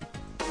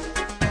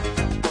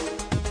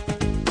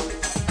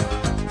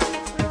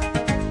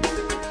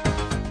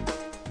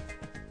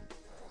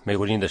美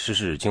国之音的时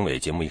事经纬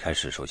节目一开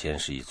始，首先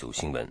是一组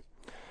新闻。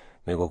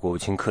美国国务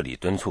卿克里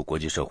敦促国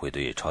际社会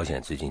对朝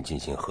鲜最近进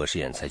行核试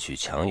验采取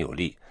强有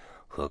力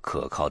和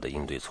可靠的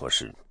应对措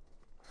施。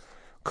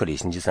克里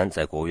星期三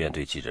在国务院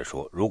对记者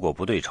说，如果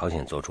不对朝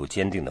鲜做出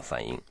坚定的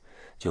反应，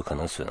就可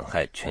能损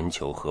害全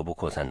球核不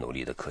扩散努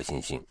力的可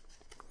信性。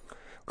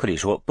克里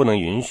说，不能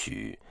允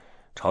许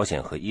朝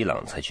鲜和伊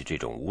朗采取这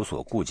种无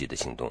所顾忌的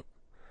行动。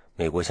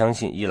美国相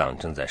信伊朗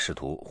正在试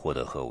图获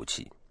得核武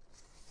器。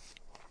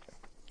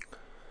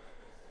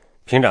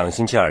平壤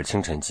星期二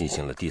清晨进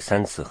行了第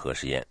3次核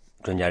试验，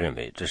专家认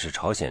为这是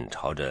朝鲜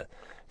朝着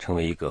成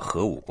为一个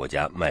核武国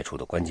家迈出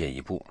的关键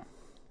一步。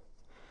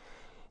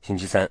星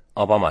期三，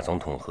奥巴马总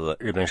统和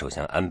日本首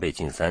相安倍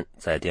晋三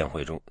在电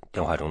话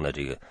中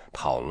的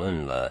讨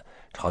论了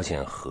朝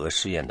鲜核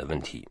试验的问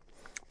题。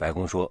白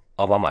宫说，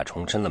奥巴马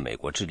重申了美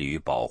国致力于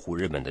保护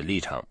日本的立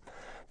场。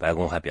白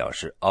宫还表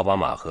示，奥巴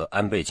马和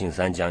安倍晋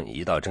三将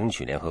一道争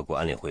取联合国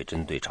安理会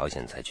针对朝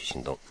鲜采取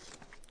行动。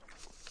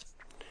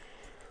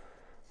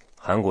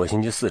韩国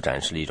星期四展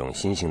示了一种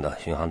新型的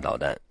巡航导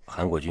弹。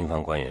韩国军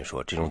方官员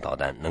说，这种导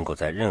弹能够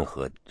在任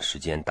何时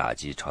间打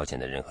击朝鲜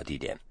的任何地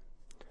点。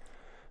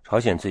朝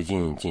鲜最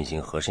近进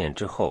行核试验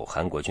之后，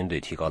韩国军队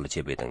提高了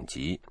戒备等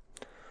级。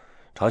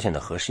朝鲜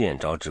的核试验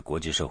招致国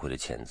际社会的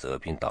谴责，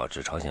并导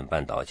致朝鲜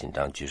半岛紧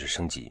张局势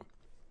升级。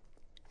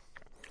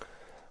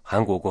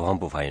韩国国防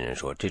部发言人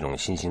说，这种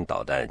新型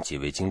导弹极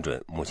为精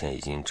准，目前已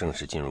经正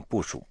式进入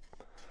部署。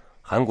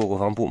韩国国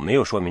防部没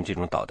有说明这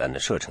种导弹的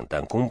射程，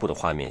但公布的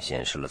画面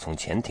显示了从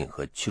潜艇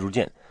和驱逐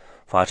舰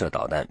发射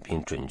导弹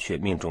并准确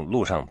命中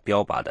陆上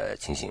标靶的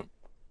情形。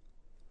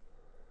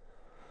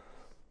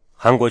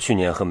韩国去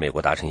年和美国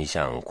达成一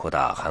项扩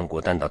大韩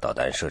国弹道导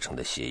弹射程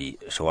的协议。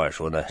首尔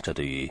说呢，这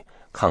对于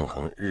抗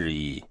衡日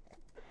益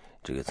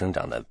增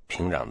长的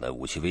平壤的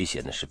武器威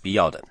胁呢是必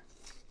要的。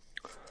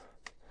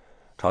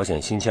朝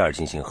鲜星期二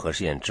进行核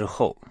试验之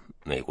后，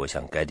美国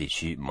向该地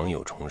区盟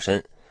友重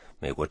申，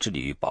美国致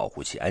力于保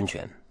护其安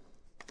全。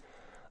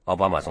奥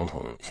巴马总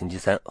统星期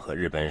三和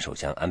日本首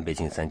相安倍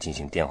晋三进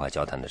行电话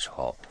交谈的时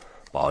候，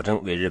保证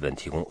为日本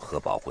提供核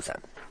保护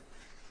伞。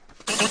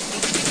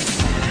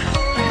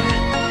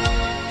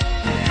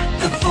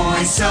The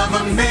Voice of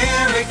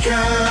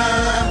America,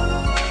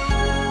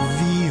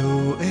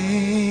 VOA。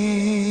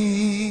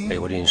 美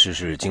国电视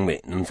是经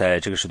纬。那么在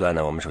这个时段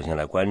呢，我们首先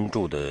来关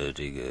注的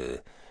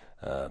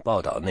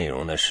报道内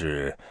容呢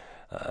是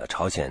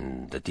朝鲜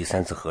的第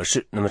3次核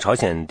试。那么朝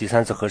鲜第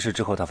3次核试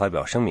之后，他发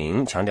表声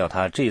明，强调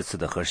他这次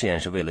的核试验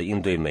是为了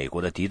应对美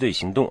国的敌对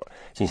行动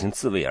进行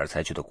自卫而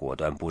采取的果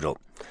断步骤。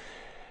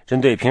针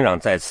对平壤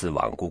再次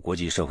罔顾国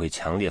际社会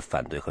强烈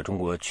反对和中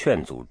国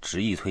劝阻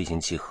执意推行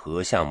其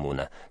核项目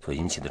呢所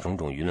引起的种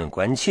种舆论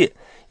关切，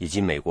以及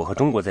美国和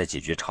中国在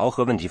解决朝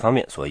核问题方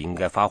面所应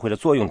该发挥的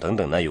作用等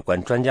等呢，有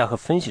关专家和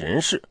分析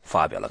人士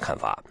发表了看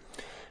法，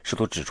试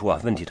图指出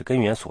问题的根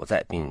源所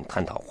在，并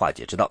探讨化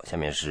解之道。下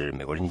面是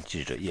美国人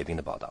记者叶斌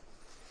的报道。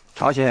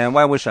朝鲜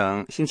外务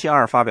省星期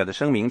二发表的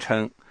声明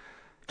称，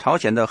朝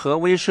鲜的核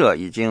威慑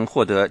已经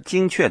获得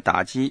精确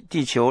打击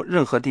地球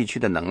任何地区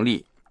的能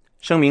力。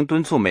声明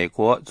敦促美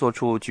国做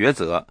出抉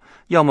择，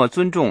要么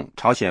尊重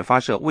朝鲜发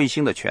射卫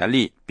星的权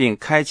利，并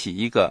开启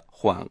一个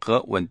缓和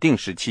稳定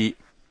时期，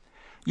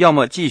要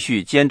么继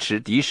续坚持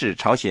敌视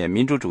朝鲜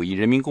民主主义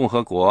人民共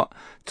和国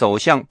走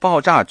向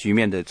爆炸局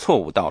面的错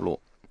误道路。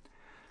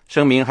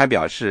声明还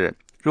表示，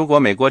如果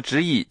美国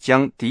执意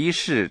将敌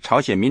视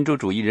朝鲜民主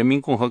主义人民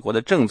共和国的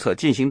政策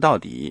进行到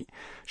底，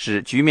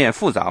使局面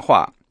复杂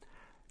化，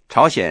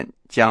朝鲜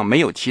将没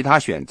有其他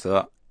选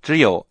择，只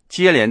有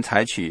接连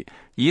采取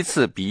一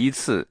次比一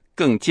次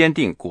更坚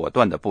定果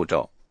断的步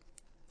骤。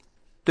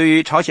对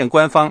于朝鲜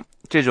官方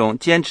这种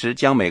坚持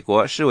将美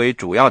国视为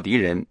主要敌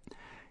人，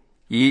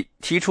以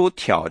提出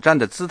挑战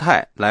的姿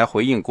态来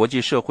回应国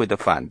际社会的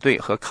反对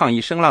和抗议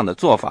声浪的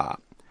做法，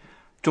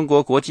中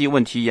国国际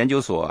问题研究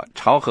所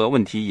朝核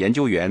问题研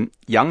究员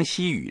杨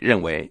希宇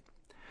认为，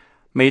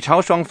美朝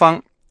双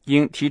方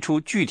应提出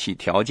具体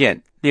条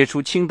件，列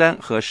出清单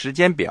和时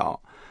间表，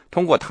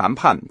通过谈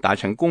判达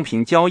成公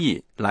平交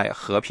易来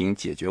和平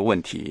解决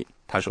问题。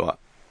他说，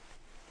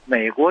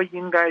美国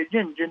应该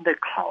认真的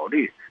考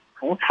虑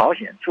从朝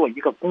鲜做一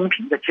个公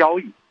平的交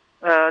易。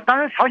当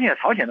然朝鲜有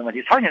朝鲜的问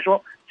题，朝鲜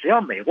说只要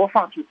美国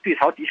放弃对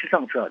朝敌视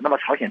政策，那么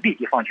朝鲜立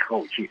即放弃核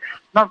武器。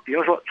那比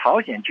如说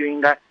朝鲜就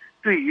应该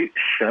对于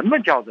什么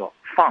叫做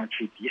放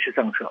弃敌视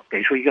政策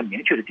给出一个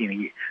明确的定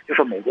义，就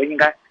说美国应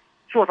该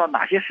做到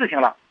哪些事情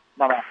了，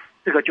那么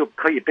这个就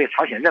可以被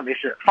朝鲜认为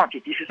是放弃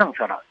敌视政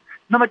策了。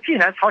那么既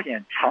然朝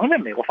鲜承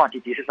认美国放弃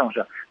敌视政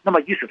策，那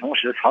么与此同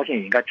时朝鲜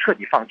也应该彻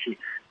底放弃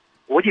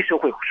国际社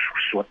会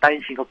所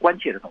担心和关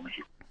切的东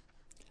西。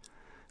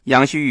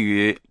杨希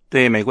宇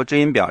对美国之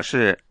音表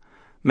示，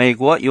美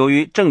国由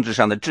于政治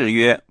上的制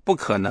约，不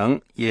可能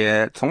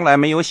也从来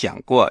没有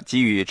想过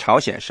给予朝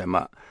鲜什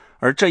么，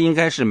而这应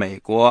该是美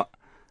国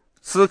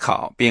思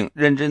考并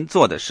认真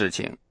做的事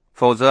情，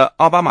否则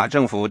奥巴马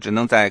政府只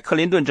能在克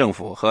林顿政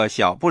府和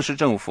小布什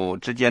政府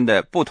之间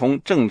的不同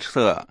政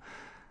策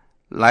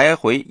来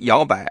回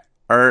摇摆，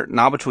而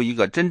拿不出一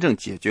个真正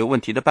解决问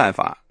题的办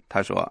法。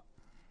他说，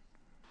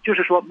就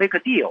是说 make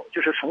a deal，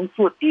 就是从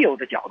做 deal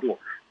的角度，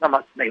那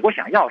么美国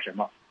想要什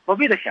么，和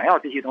为了想要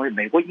这些东西，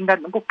美国应该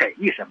能够给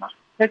予什么，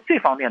在这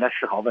方面来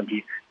思考问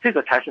题，这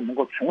个才是能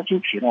够重新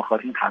启动和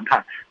平谈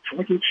判，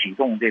重新启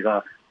动这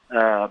个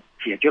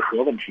解决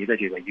核问题的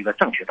这个一个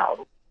正确道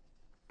路。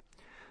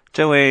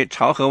这位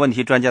朝核问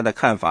题专家的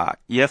看法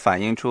也反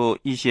映出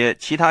一些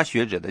其他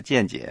学者的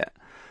见解。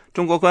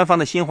中国官方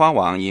的新华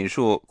网引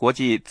述国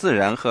际自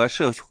然和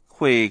社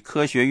会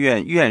科学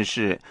院院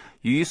士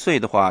于穗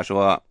的话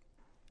说，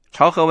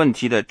朝核问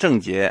题的症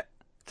结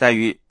在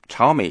于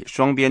朝美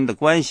双边的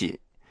关系。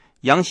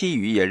杨希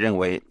宇也认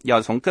为，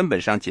要从根本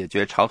上解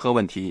决朝核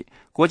问题，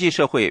国际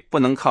社会不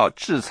能靠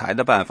制裁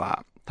的办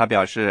法。他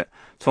表示，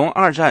从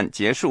二战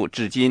结束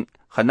至今，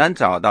很难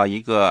找到一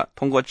个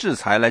通过制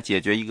裁来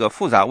解决一个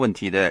复杂问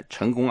题的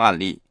成功案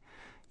例。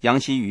杨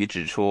希宇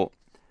指出，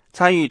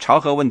参与朝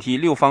核问题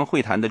六方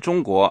会谈的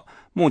中国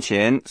目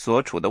前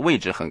所处的位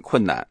置很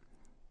困难，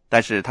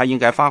但是他应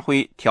该发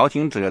挥调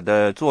停者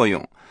的作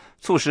用，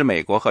促使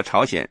美国和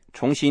朝鲜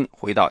重新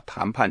回到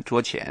谈判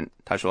桌前。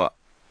他说，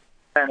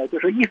就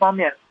是一方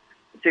面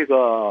这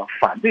个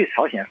反对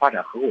朝鲜发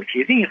展核武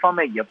器，另一方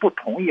面也不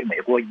同意美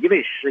国一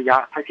味施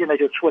压，他现在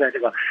就处在这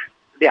个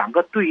两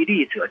个对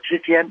立者之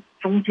间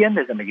中间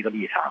的这么一个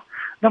立场。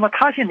那么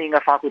他现在应该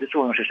发挥的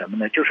作用是什么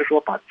呢？就是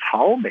说把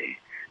朝美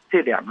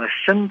这两个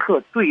深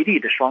刻对立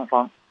的双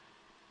方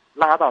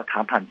拉到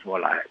谈判桌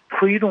来，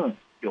推动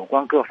有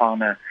关各方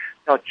呢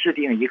要制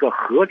定一个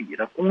合理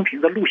的公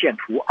平的路线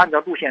图，按照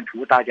路线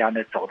图大家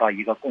呢走到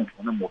一个共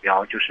同的目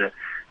标，就是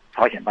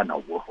朝鲜半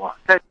岛无核。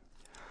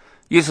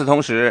与此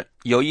同时，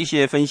有一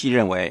些分析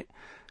认为，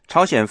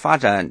朝鲜发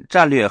展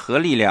战略核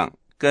力量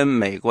跟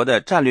美国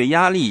的战略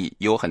压力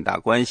有很大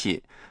关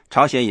系，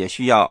朝鲜也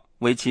需要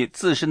为其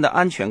自身的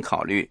安全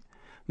考虑，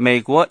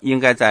美国应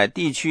该在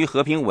地区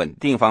和平稳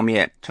定方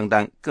面承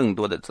担更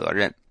多的责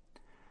任。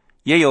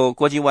也有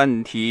国际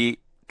问题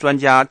专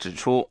家指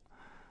出，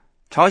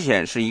朝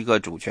鲜是一个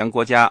主权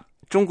国家，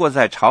中国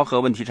在朝核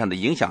问题上的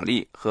影响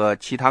力和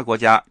其他国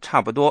家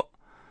差不多，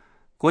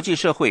国际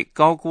社会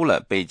高估了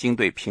北京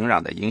对平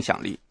壤的影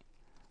响力。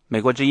美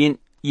国之音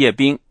叶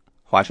冰，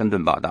华盛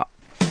顿报道。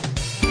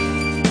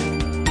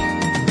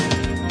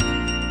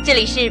这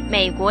里是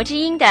美国之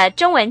音的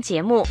中文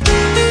节目。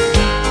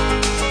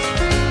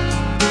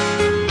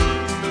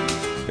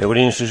美国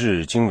之音时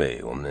事经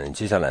纬，我们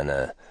接下来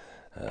呢，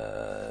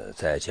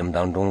在节目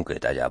当中给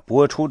大家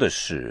播出的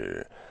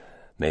是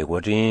美国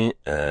之音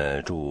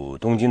驻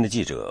东京的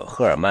记者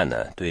赫尔曼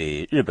呢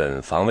对日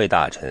本防卫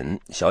大臣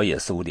小野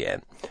4-5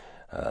点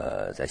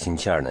在星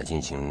期二呢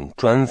进行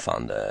专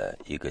访的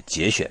一个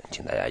节选，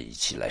请大家一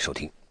起来收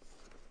听。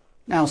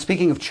Now,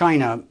 speaking of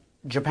China,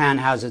 Japan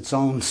has its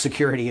own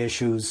security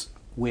issues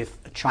with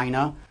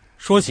China.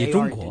 说起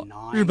中国，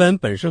日本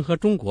本身和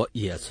中国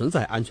也存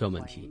在安全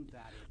问题。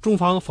中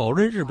方否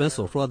认日本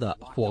所说的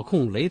火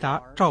控雷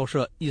达照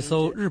射一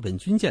艘日本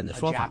军舰的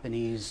说法。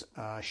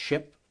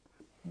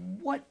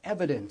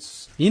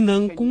您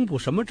能公布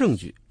什么证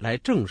据来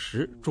证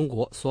实中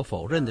国所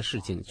否认的事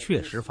情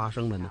确实发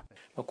生了呢？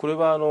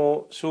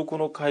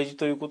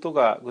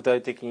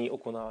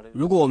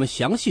如果我们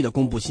详细的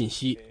公布信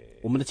息，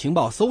我们的情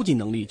报搜集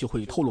能力就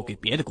会透露给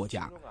别的国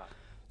家，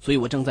所以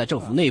我正在政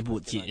府内部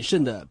谨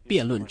慎地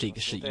辩论这个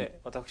事宜。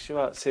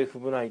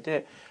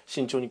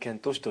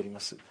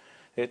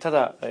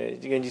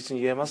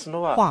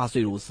话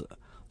虽如此，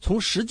从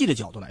实际的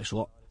角度来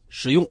说，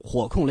使用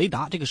火控雷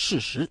达这个事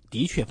实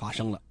的确发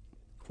生了。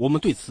我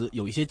们对此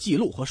有一些记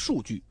录和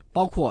数据，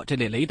包括这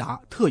类雷达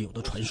特有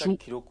的传输。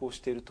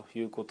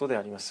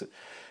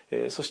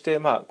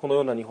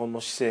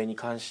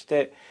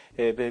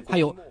还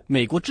有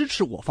美国支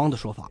持我方的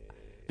说法，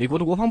美国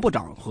的国防部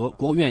长和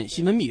国务院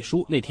新闻秘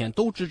书那天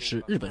都支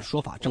持日本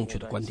说法正确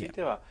的观点。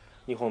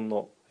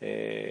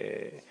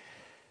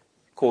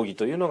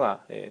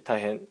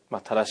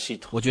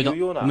我觉得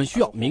我们需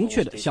要明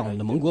确地向我们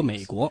的盟国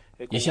美国，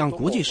也向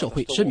国际社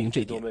会声明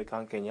这一点。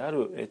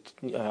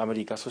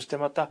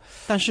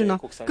但是呢，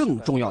更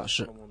重要的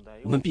是，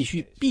我们必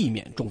须避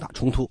免重大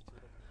冲突。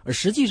而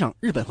实际上，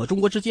日本和中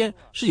国之间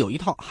是有一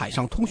套海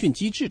上通讯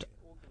机制的。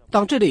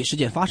当这类事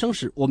件发生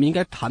时，我们应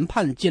该谈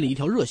判建立一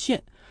条热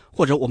线，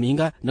或者我们应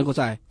该能够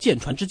在舰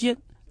船之间、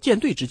舰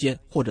队之间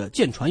或者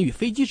舰船与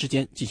飞机之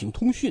间进行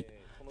通讯。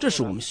这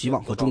是我们希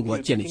望和中国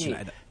建立起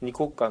来的。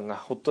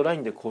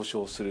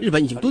日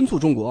本已经敦促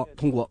中国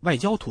通过外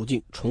交途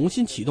径重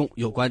新启动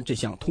有关这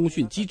项通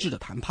讯机制的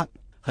谈判。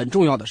很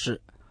重要的是，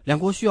两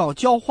国需要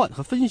交换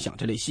和分享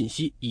这类信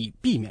息，以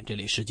避免这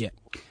类事件。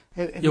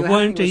有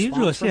关这一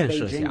热线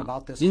设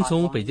想，您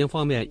从北京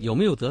方面有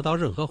没有得到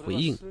任何回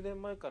应？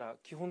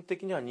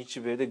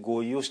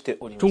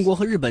中国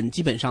和日本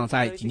基本上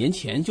在几年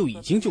前就已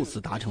经就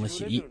此达成了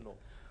协议。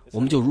我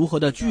们就如何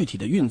的具体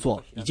的运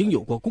作已经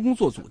有过工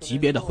作组级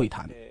别的会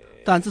谈，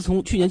但自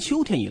从去年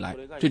秋天以来，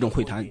这种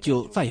会谈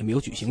就再也没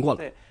有举行过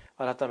了。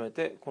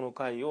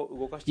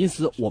因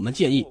此我们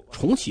建议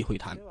重启会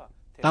谈，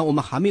但我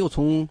们还没有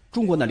从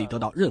中国那里得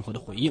到任何的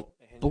回应。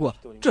不过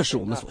这是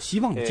我们所希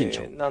望的进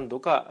程。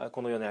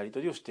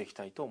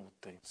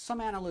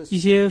一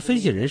些分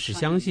析人士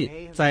相信，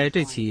在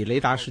这起雷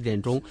达事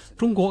件中，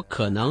中国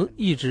可能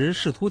一直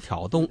试图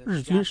挑动日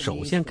军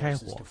首先开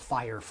火。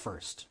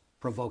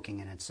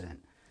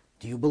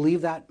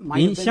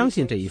您相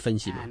信这一分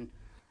析吗？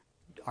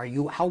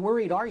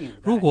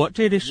如果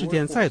这类事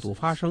件再度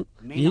发生，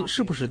您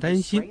是不是担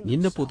心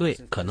您的部队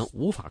可能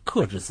无法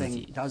克制自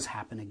己？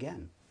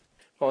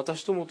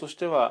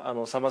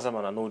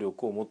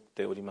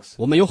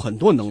我们有很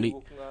多能力，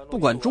不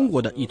管中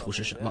国的意图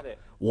是什么，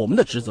我们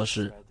的职责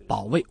是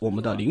保卫我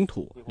们的领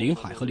土、领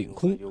海和领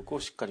空。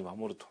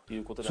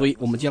所以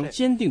我们将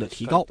坚定地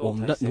提高我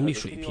们的能力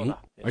水平，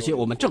而且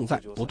我们正在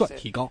不断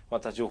提高。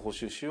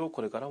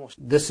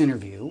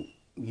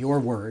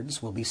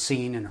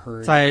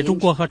在中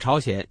国和朝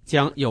鲜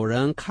将有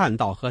人看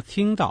到和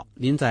听到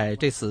您在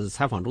这次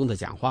采访中的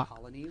讲话。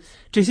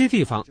这些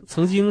地方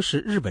曾经是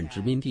日本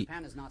殖民地，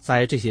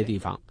在这些地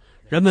方，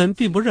人们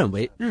并不认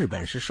为日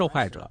本是受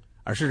害者，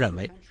而是认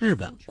为日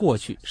本过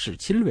去是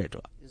侵略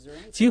者，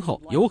今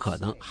后有可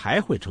能还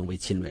会成为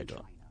侵略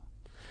者。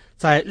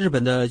在日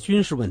本的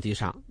军事问题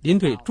上，您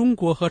对中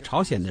国和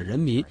朝鲜的人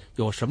民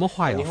有什么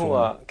话要说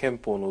吗？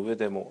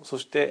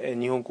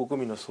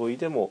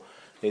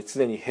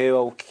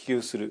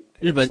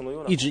日本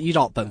一直依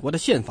照本国的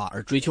宪法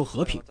而追求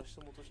和平，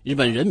日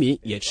本人民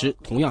也持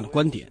同样的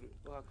观点。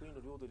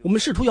我们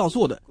试图要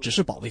做的只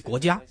是保卫国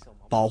家，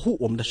保护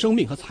我们的生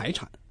命和财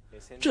产，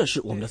这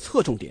是我们的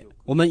侧重点。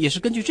我们也是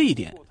根据这一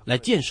点来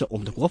建设我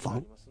们的国防。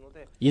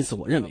因此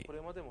我认为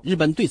日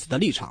本对此的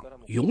立场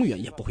永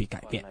远也不会改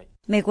变。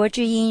美国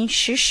之音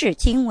时事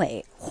经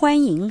纬，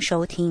欢迎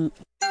收听。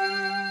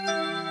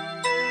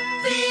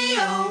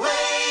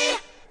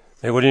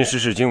美国之音时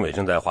事经纬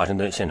正在华盛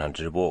顿现场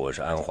直播，我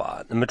是安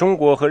华。那么中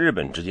国和日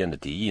本之间的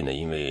敌意呢，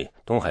因为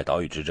东海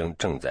岛屿之争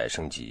正在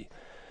升级。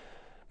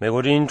美国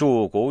之音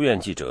驻国务院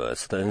记者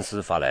斯特恩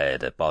斯发来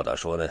的报道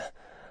说呢，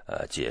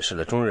解释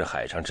了中日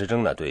海上之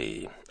争呢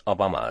对奥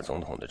巴马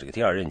总统的这个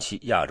第二任期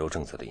亚洲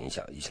政策的影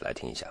响，一起来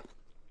听一下。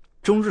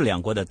中日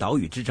两国的岛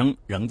屿之争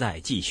仍在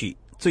继续。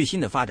最新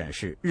的发展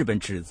是，日本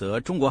指责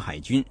中国海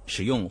军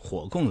使用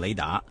火控雷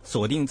达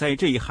锁定在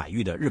这一海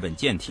域的日本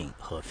舰艇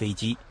和飞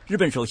机。日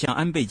本首相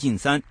安倍晋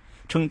三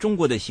称中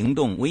国的行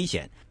动危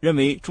险，认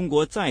为中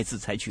国再次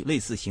采取类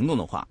似行动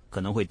的话，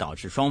可能会导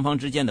致双方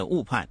之间的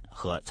误判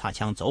和擦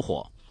枪走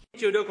火。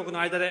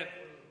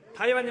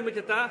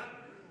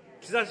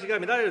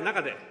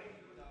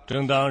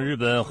正当日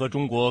本和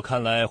中国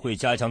看来会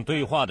加强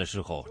对话的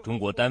时候，中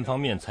国单方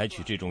面采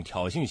取这种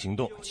挑衅行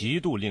动，极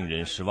度令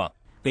人失望。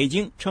北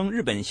京称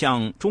日本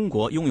向中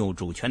国拥有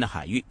主权的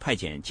海域派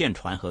遣舰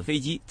船和飞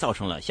机，造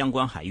成了相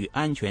关海域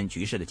安全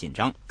局势的紧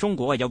张。中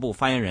国外交部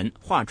发言人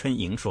华春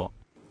莹说，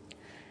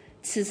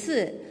此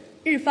次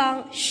日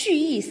方蓄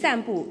意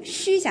散布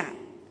虚假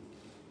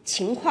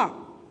情况，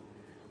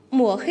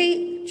抹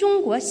黑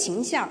中国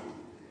形象，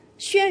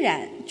渲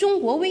染中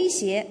国威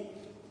胁，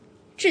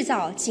制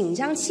造紧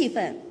张气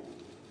氛，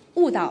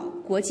误导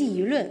国际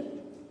舆论。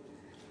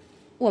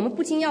我们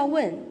不禁要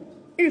问，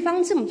日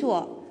方这么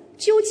做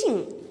究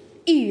竟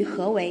意欲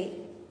何为？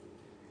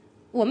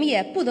我们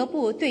也不得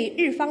不对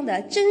日方的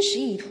真实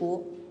意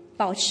图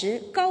保持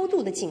高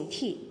度的警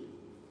惕。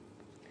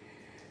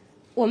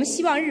我们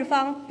希望日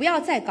方不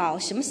要再搞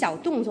什么小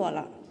动作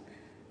了，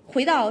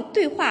回到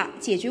对话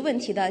解决问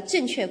题的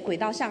正确轨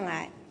道上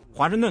来。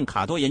华盛顿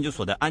卡多研究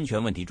所的安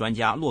全问题专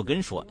家洛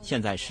根说，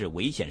现在是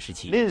危险时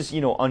期。 It is,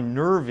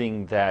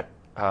 unnerving that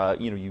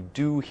you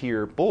do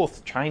hear both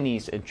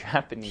Chinese and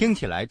Japanese. 听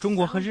起来中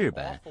国和日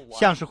本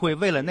像是会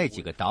为了那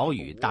几个岛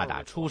屿大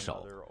打出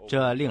手，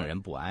这令人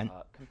不安。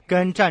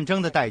跟战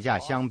争的代价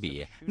相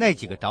比，那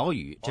几个岛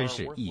屿真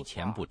是一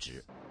钱不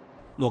值。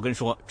洛根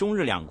说，中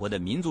日两国的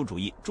民族主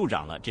义助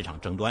长了这场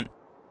争端。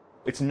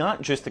It's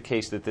not just the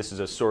case that this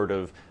is a sort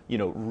of,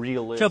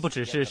 realistic. 这不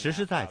只是实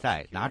实在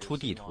在拿出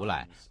地图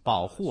来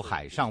保护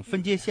海上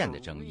分界线的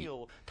争议，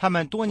他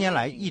们多年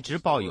来一直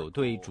抱有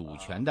对主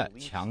权的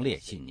强烈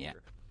信念。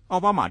奥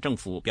巴马政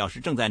府表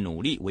示正在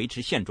努力维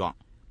持现状，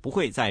不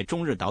会在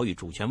中日岛屿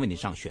主权问题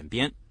上选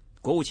边。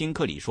国务卿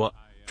克里说，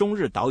中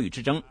日岛屿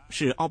之争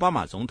是奥巴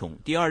马总统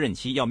第2任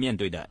期要面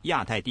对的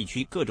亚太地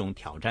区各种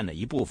挑战的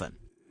一部分。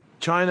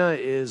China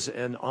is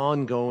an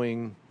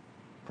ongoing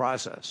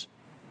process.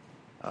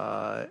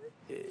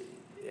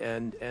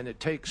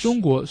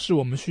中国是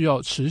我们需要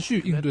持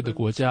续应对的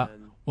国家，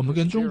我们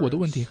跟中国的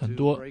问题很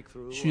多，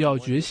需要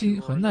决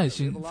心和耐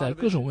心在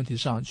各种问题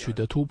上取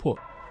得突破。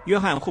约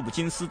翰霍普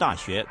金斯大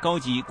学高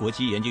级国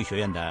际研究学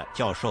院的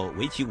教授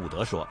维奇伍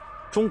德说，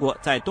中国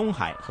在东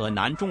海和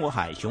南中国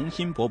海雄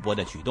心勃勃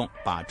的举动，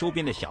把周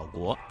边的小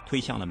国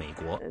推向了美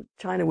国。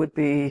China would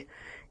be,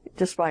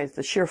 just by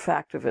the sheer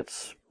fact of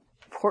its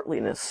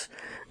portliness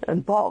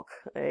and bulk,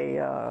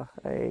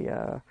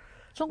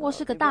中国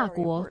是个大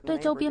国，对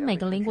周边每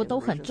个邻国都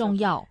很重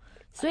要，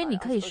所以你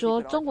可以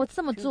说中国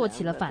这么做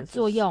起了反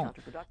作用，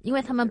因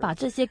为他们把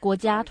这些国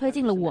家推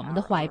进了我们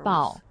的怀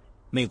抱。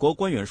美国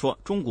官员说，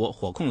中国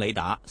火控雷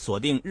达锁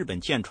定日本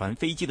舰船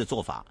飞机的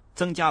做法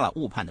增加了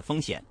误判的风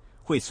险，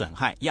会损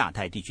害亚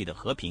太地区的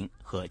和平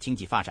和经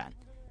济发展。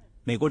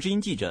美国之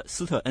音记者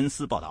斯特恩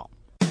斯报道。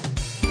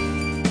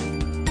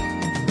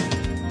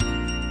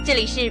这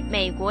里是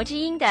美国之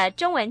音的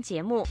中文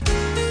节目。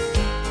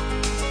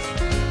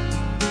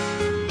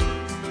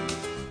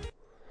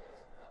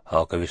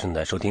好，各位正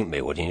在收听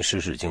美国之音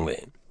时事经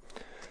纬。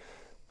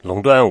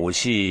垄断武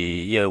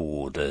器业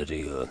务的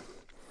这个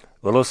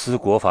俄罗斯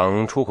国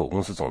防出口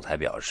公司总裁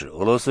表示，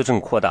俄罗斯正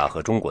扩大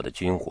和中国的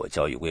军火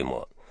交易规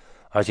模，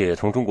而且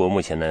同中国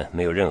目前呢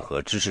没有任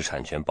何知识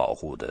产权保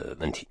护的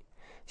问题。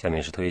下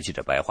面是特约记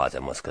者白华在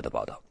莫斯科的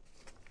报道。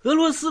俄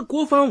罗斯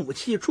国防武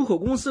器出口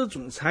公司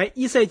总裁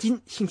伊塞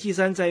金星期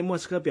三在莫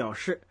斯科表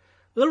示，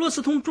俄罗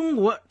斯同中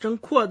国正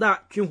扩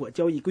大军火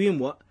交易规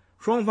模，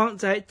双方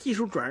在技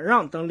术转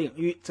让等领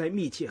域在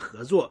密切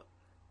合作。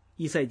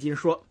伊塞金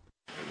说，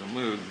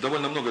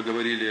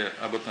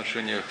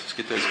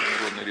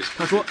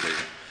他说，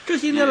这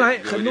些年来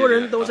很多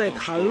人都在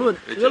谈论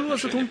俄罗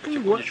斯同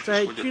中国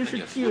在军事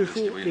技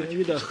术领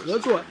域的合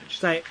作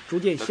在逐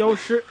渐消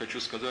失，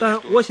但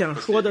我想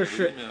说的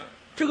是，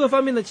这个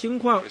方面的情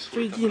况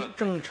最近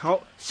正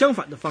朝相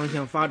反的方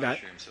向发展，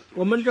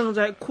我们正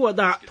在扩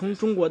大同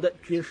中国的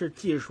军事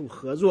技术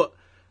合作，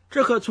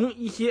这可从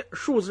一些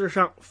数字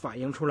上反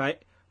映出来，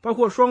包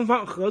括双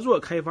方合作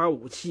开发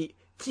武器、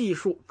技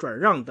术转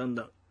让等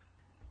等。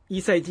伊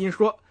塞金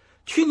说，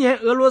去年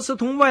俄罗斯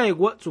同外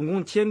国总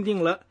共签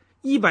订了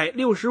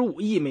165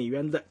亿美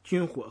元的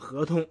军火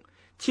合同，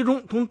其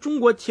中同中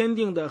国签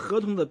订的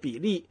合同的比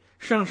例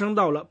上升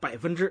到了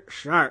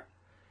 12%。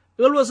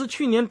俄罗斯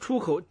去年出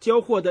口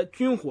交货的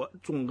军火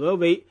总额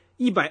为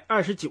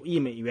129亿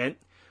美元，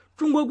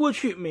中国过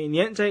去每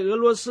年在俄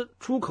罗斯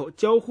出口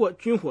交货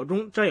军火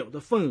中占有的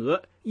份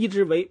额一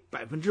直为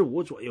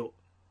 5% 左右。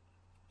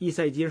伊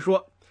塞金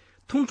说，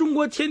同中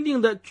国签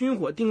订的军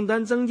火订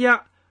单增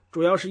加，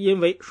主要是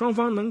因为双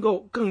方能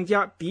够更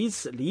加彼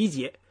此理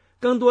解，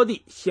更多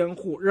地相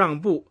互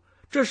让步，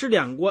这使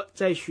两国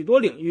在许多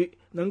领域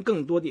能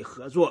更多地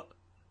合作。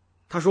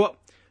他说，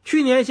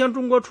去年向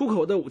中国出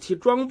口的武器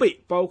装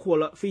备包括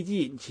了飞机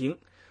引擎，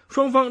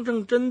双方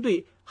正针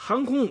对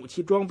航空武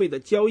器装备的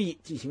交易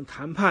进行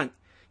谈判，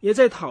也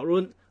在讨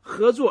论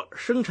合作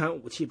生产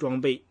武器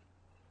装备。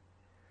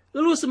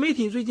俄罗斯媒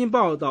体最近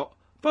报道，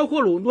包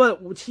括垄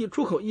断武器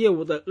出口业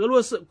务的俄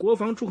罗斯国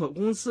防出口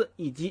公司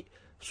以及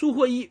苏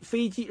霍伊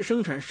飞机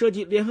生产设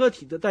计联合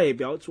体的代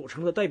表组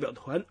成的代表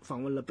团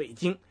访问了北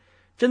京，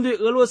针对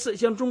俄罗斯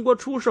向中国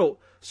出售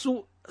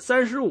苏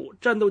35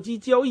战斗机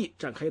交易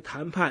展开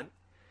谈判。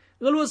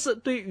俄罗斯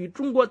对与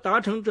中国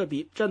达成这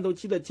笔战斗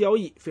机的交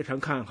易非常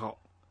看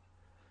好。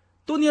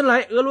多年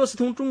来，俄罗斯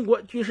同中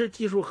国军事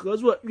技术合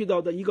作遇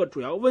到的一个主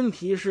要问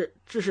题是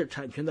知识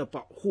产权的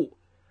保护。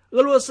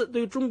俄罗斯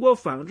对中国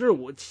仿制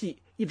武器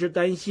一直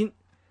担心，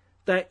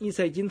但伊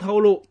塞金透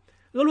露，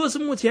俄罗斯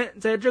目前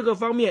在这个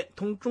方面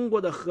同中国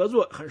的合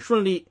作很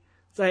顺利，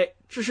在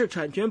知识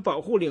产权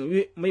保护领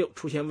域没有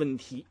出现问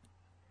题。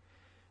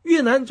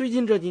越南最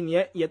近这几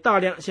年也大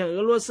量向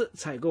俄罗斯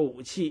采购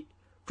武器，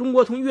中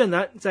国同越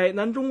南在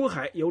南中国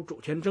海有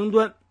主权争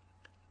端。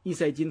伊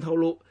塞金透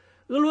露，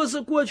俄罗斯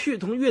过去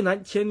同越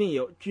南签订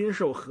有军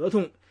售合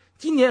同，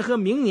今年和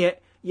明年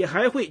也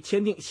还会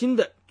签订新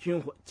的军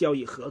火交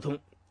易合同。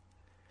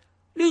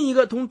另一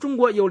个同中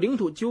国有领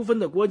土纠纷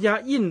的国家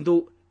印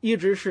度一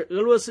直是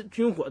俄罗斯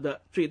军火的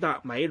最大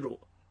买主。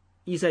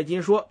伊塞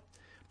金说，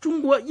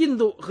中国、印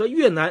度和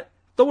越南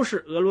都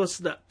是俄罗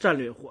斯的战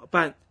略伙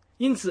伴，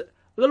因此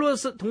俄罗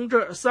斯同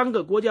这3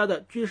个国家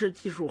的军事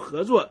技术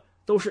合作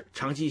都是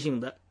长期性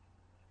的。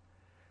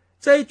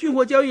在军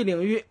火交易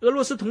领域，俄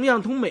罗斯同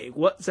样同美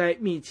国在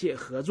密切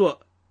合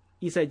作。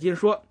伊塞金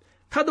说，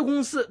他的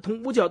公司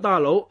同五角大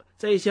楼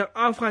在向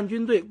阿富汗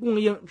军队供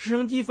应直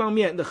升机方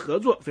面的合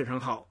作非常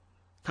好。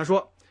他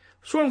说，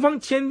双方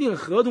签订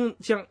合同，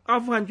向阿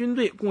富汗军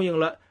队供应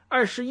了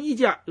21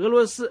架俄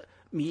罗斯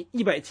米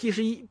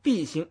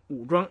171B 型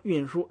武装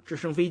运输直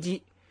升飞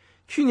机。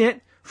去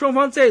年，双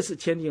方再次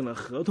签订了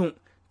合同，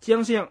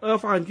将向阿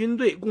富汗军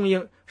队供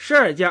应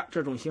12架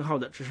这种型号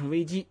的直升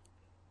飞机。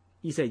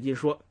伊塞金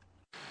说，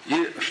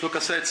他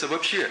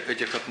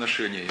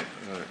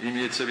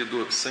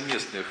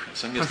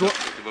说，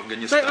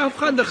在阿富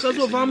汗的合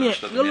作方面，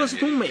俄罗斯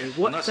同美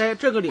国在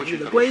这个领域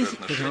的关系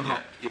非常好，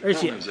而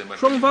且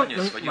双方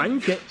能完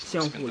全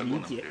相互理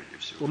解。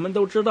我们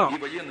都知道，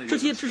这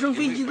些直升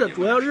飞机的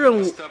主要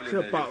任务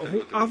是保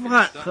护阿富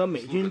汗和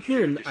美军军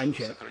人的安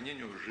全。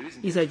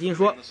伊塞金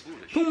说，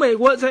同美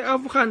国在阿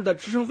富汗的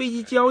直升飞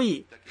机交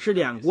易是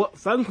两国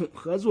反恐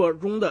合作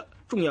中的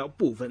重要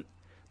部分，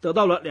得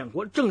到了两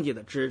国政界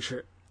的支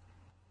持。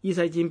伊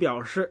塞金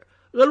表示，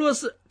俄罗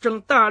斯正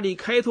大力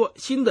开拓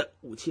新的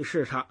武器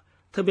市场，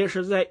特别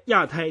是在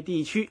亚太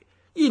地区，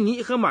印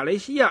尼和马来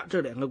西亚这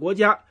两个国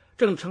家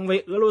正成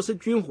为俄罗斯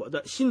军火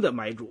的新的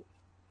买主。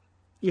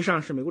以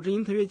上是美国之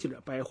音特约记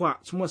者白桦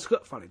从莫斯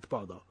科发来的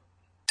报道。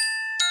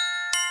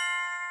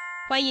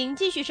欢迎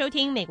继续收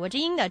听美国之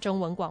音的中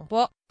文广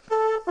播。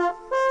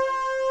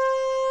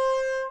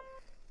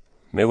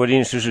美国之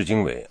音时事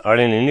经纬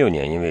2006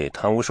年因为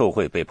贪污受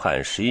贿被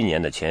判11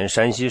年的前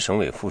山西省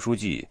委副书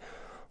记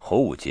侯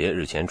武杰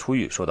日前出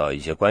狱，受到一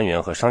些官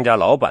员和商家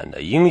老板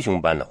的英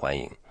雄般的欢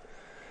迎。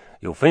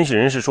有分析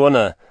人士说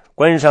呢，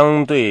官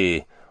商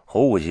对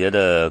侯武杰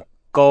的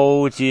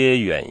高阶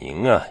远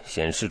迎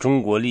显示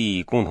中国利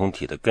益共同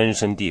体的根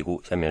深蒂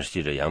固。下面是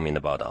记者杨明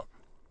的报道。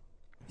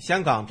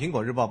香港苹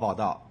果日报报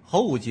道，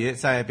侯武杰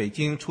在北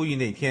京出狱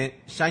那天，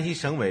山西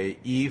省委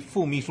一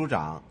副秘书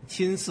长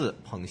亲自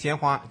捧鲜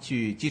花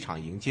去机场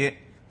迎接，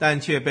但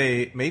却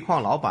被煤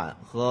矿老板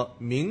和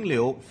名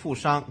流富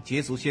商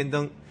捷足先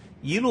登，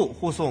一路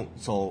护送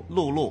走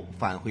陆路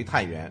返回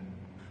太原。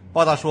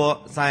报道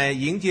说，在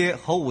迎接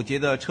侯武杰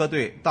的车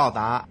队到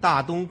达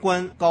大东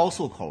关高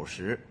速口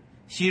时，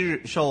昔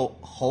日受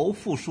侯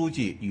副书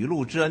记雨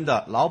露之恩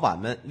的老板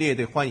们列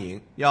队欢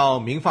迎，要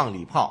鸣放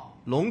礼炮，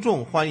隆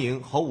重欢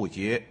迎侯武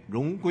杰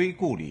荣归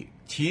故里，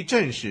其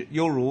阵势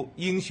犹如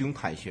英雄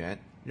凯旋，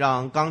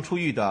让刚出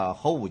狱的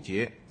侯武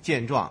杰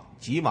见状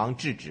急忙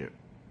制止。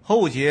侯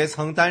武杰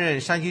曾担任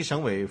山西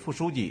省委副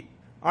书记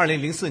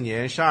，2004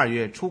年12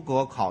月出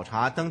国考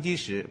察登基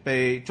时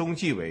被中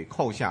纪委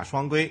扣下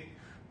双规。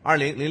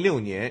2006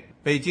年，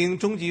北京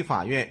中级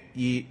法院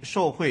以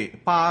受贿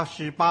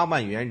88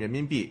万元人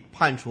民币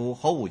判处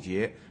侯武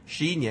杰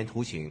11年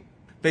徒刑。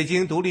北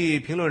京独立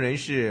评论人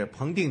士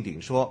彭定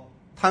鼎说，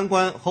贪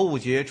官侯武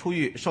杰出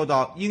狱受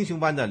到英雄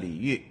般的礼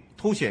遇，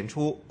凸显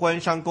出官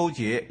商勾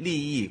结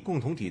利益共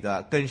同体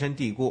的根深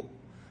蒂固。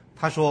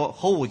他说，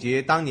侯武杰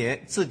当年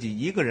自己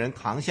一个人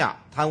扛下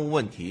贪污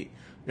问题，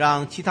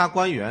让其他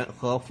官员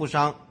和富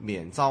商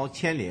免遭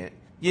牵连，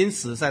因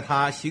此在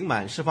他刑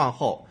满释放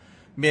后，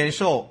免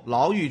受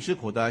牢狱之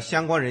苦的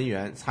相关人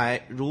员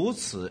才如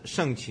此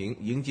盛情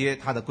迎接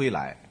他的归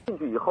来。进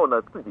去以后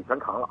呢，自己全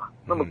扛了。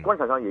那么官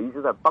场上也一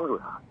直在帮助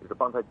他，就是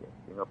帮他减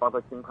刑啊，帮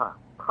他轻判。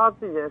他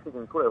这件事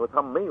情出来以后，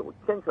他没有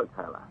牵扯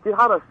开来，其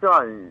他的涉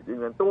案人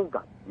员都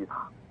感激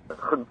他。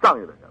很仗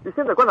义的人，就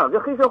现在官场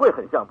跟黑社会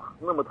很像嘛。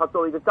那么他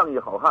作为一个仗义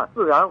好汉，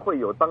自然会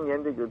有当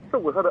年这个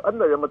受过他的恩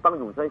的人们当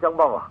涌泉相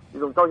报啊，这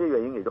种高阶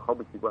远迎也就毫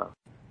不奇怪了。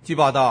据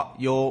报道，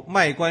有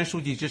卖官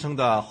书记之称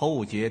的侯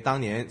武杰当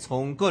年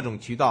从各种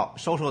渠道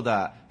收受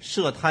的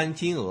涉贪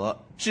金额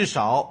至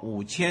少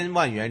5000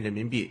万元人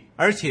民币，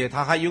而且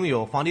他还拥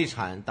有房地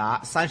产达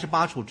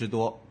38处之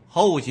多。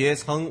侯武杰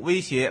曾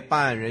威胁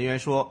办案人员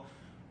说，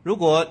如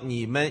果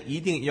你们一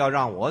定要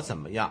让我怎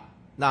么样，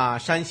那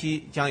山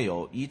西将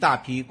有一大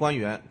批官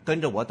员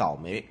跟着我倒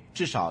霉，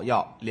至少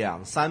要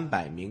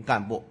200-300名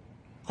干部。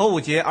侯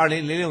武杰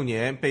2006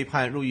年被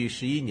判入狱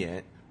11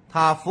年，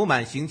他服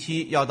满刑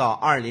期要到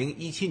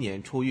2017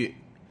年出狱。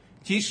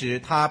即使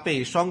他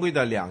被双规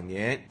的2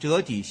年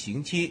折抵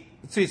刑期，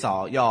最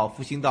早要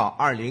服刑到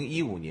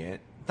2015年，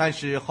但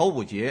是侯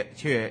武杰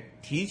却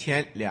提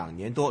前2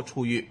年多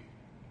出狱。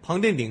彭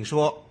定鼎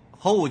说，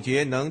侯武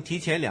杰能提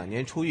前2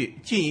年出狱，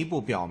进一步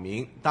表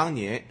明当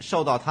年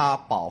受到他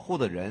保护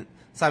的人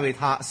在为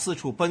他四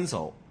处奔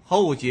走，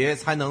侯武杰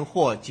才能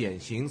获减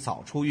刑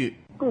早出狱。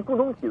共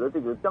同体的这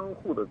个相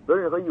互的责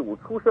任和义务，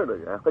出事的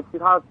人和其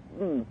他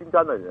利益均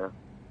沾的人，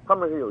他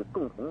们是有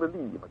共同的利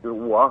益嘛，就是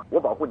我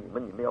保护你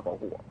们，你们要保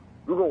护我。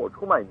如果我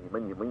出卖你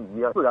们，你们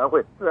也自然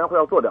会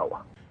要做掉我。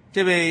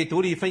这位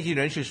独立分析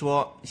人士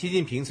说，习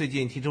近平最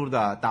近提出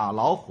的打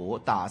老虎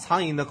打苍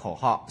蝇的口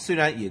号，虽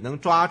然也能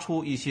抓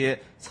出一些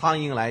苍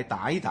蝇来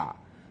打一打，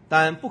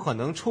但不可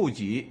能触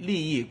及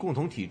利益共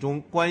同体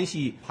中关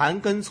系盘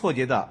根错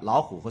节的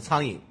老虎和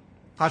苍蝇。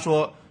他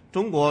说，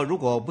中国如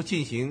果不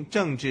进行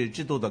政治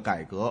制度的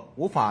改革，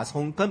无法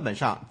从根本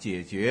上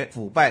解决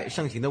腐败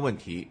盛行的问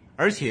题。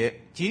而且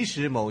即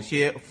使某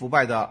些腐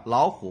败的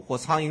老虎或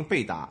苍蝇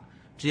被打，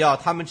只要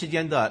他们之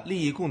间的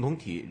利益共同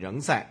体仍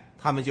在，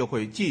他们就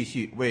会继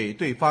续为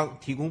对方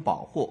提供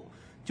保护，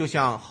就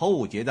像侯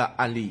武杰的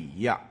案例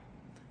一样。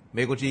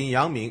美国之音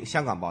杨明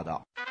香港报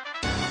道。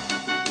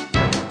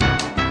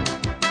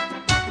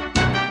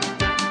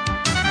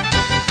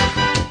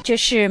这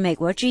是美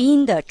国之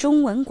音的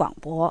中文广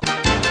播。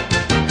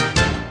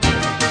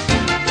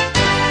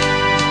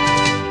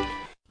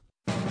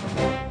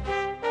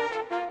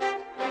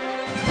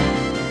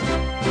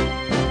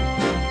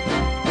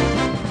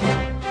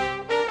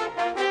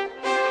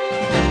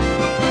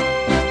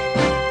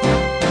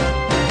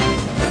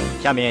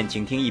下面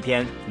请听一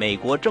篇美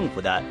国政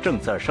府的政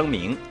策声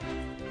明。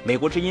美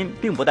国之音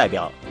并不代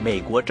表美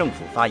国政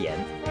府发言。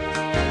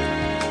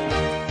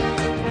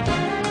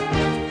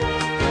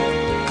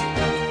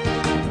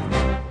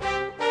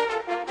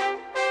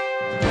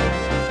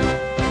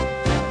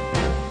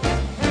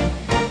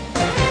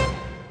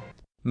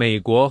美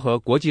国和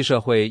国际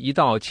社会一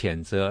道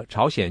谴责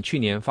朝鲜去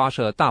年发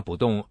射大浦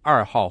洞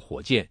2号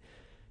火箭。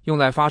用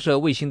来发射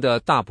卫星的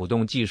大浦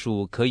洞技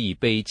术可以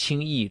被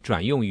轻易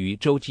转用于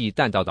洲际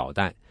弹道导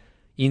弹，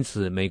因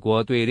此美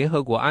国对联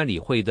合国安理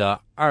会的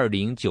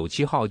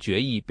2097号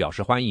决议表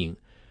示欢迎。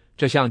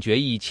这项决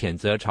议谴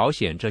责朝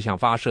鲜这项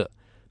发射，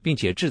并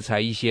且制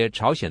裁一些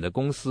朝鲜的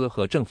公司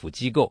和政府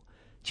机构，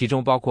其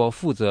中包括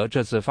负责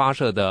这次发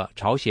射的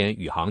朝鲜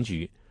宇航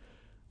局。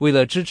为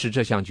了支持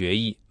这项决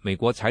议，美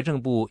国财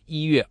政部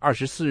1月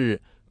24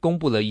日公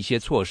布了一些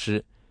措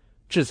施，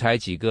制裁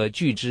几个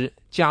据知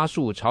加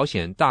速朝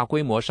鲜大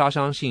规模杀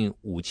伤性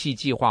武器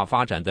计划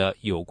发展的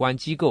有关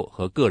机构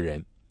和个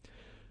人。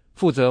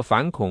负责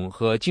反恐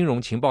和金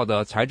融情报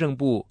的财政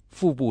部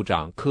副部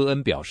长科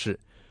恩表示，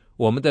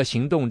我们的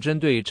行动针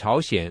对朝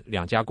鲜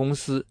2家公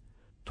司，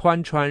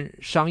湍川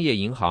商业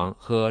银行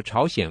和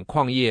朝鲜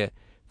矿业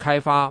开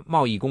发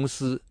贸易公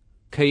司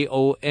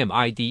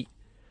KOMID，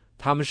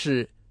 他们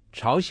是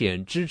朝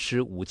鲜支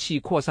持武器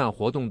扩散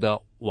活动的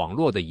网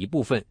络的一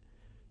部分。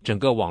整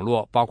个网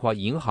络包括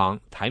银行、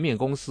台面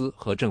公司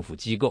和政府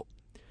机构。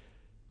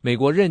美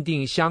国认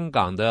定香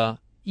港的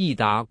益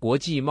达国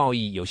际贸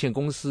易有限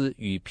公司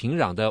与平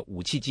壤的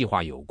武器计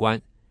划有关。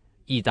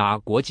益达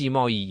国际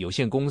贸易有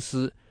限公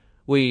司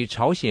为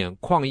朝鲜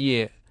矿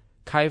业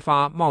开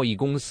发贸易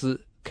公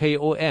司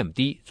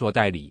KOMD 做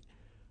代理。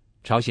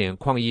朝鲜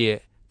矿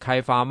业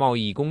开发贸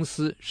易公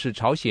司是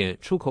朝鲜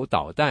出口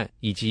导弹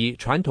以及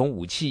传统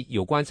武器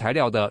有关材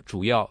料的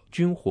主要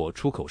军火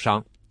出口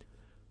商。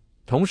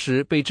同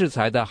时被制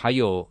裁的还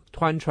有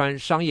湍川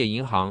商业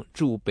银行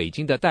驻北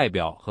京的代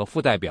表和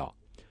副代表。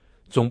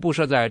总部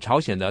设在朝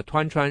鲜的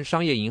湍川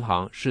商业银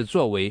行是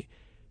作为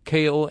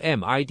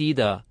KOMID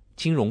的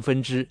金融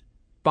分支，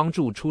帮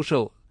助出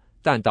售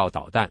弹道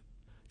导弹。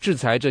制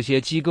裁这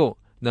些机构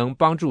能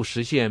帮助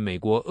实现美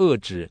国遏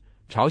制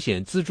朝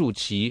鲜资助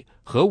其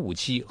核武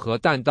器和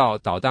弹道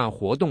导弹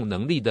活动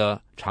能力的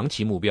长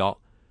期目标。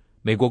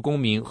美国公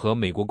民和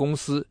美国公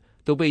司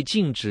都被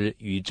禁止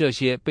与这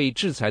些被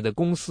制裁的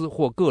公司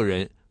或个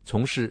人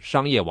从事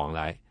商业往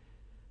来。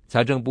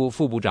财政部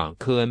副部长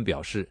科恩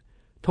表示，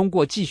通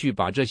过继续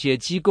把这些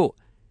机构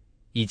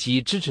以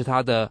及支持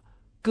他的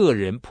个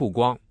人曝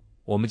光，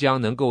我们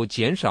将能够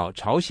减少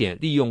朝鲜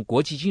利用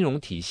国际金融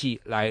体系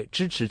来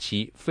支持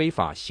其非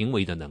法行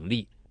为的能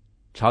力。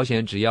朝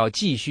鲜只要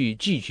继续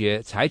拒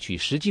绝采取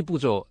实际步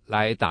骤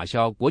来打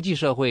消国际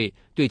社会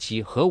对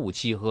其核武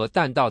器和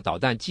弹道导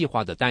弹计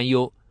划的担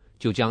忧，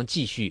就将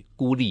继续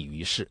孤立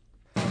于世。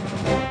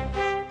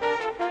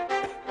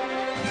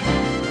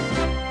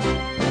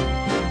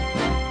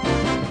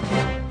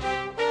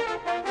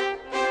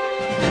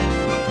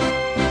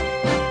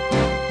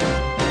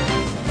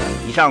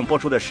以上播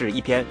出的是一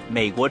篇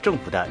美国政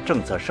府的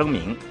政策声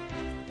明。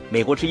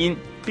美国之音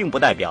并不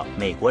代表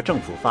美国政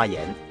府发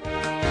言。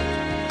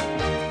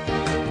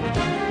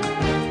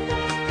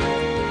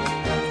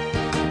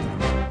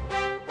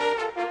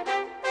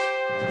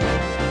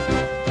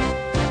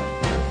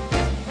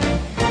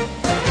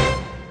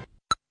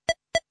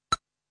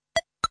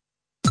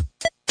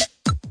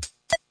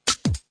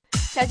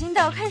小金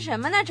豆看什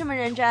么呢？这么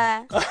认真？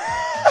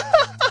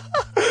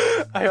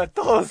哎呀，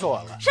逗死我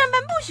了！上班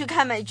不许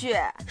看美剧。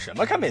什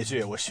么看美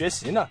剧？我学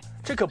习呢。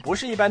这可不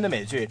是一般的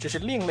美剧，这是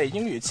另类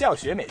英语教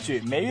学美剧。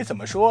美语怎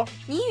么说？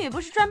你英语不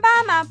是专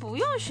8吗？不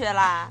用学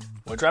啦。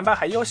我专8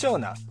还优秀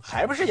呢，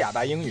还不是哑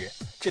巴英语。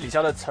这里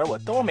教的词儿我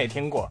都没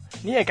听过，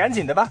你也赶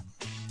紧的吧。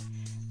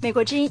美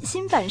国之音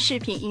新版视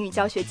频英语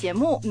教学节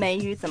目《美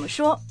语怎么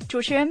说》，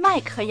主持人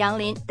Mike 和杨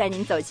林带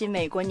您走进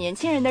美国年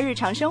轻人的日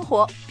常生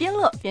活，边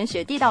乐边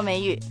学地道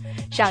美语。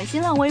上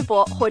新浪微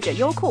博或者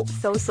优酷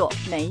搜索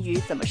“美语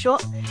怎么说”，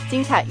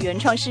精彩原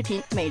创视频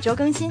每周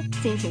更新，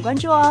敬请关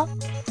注哦。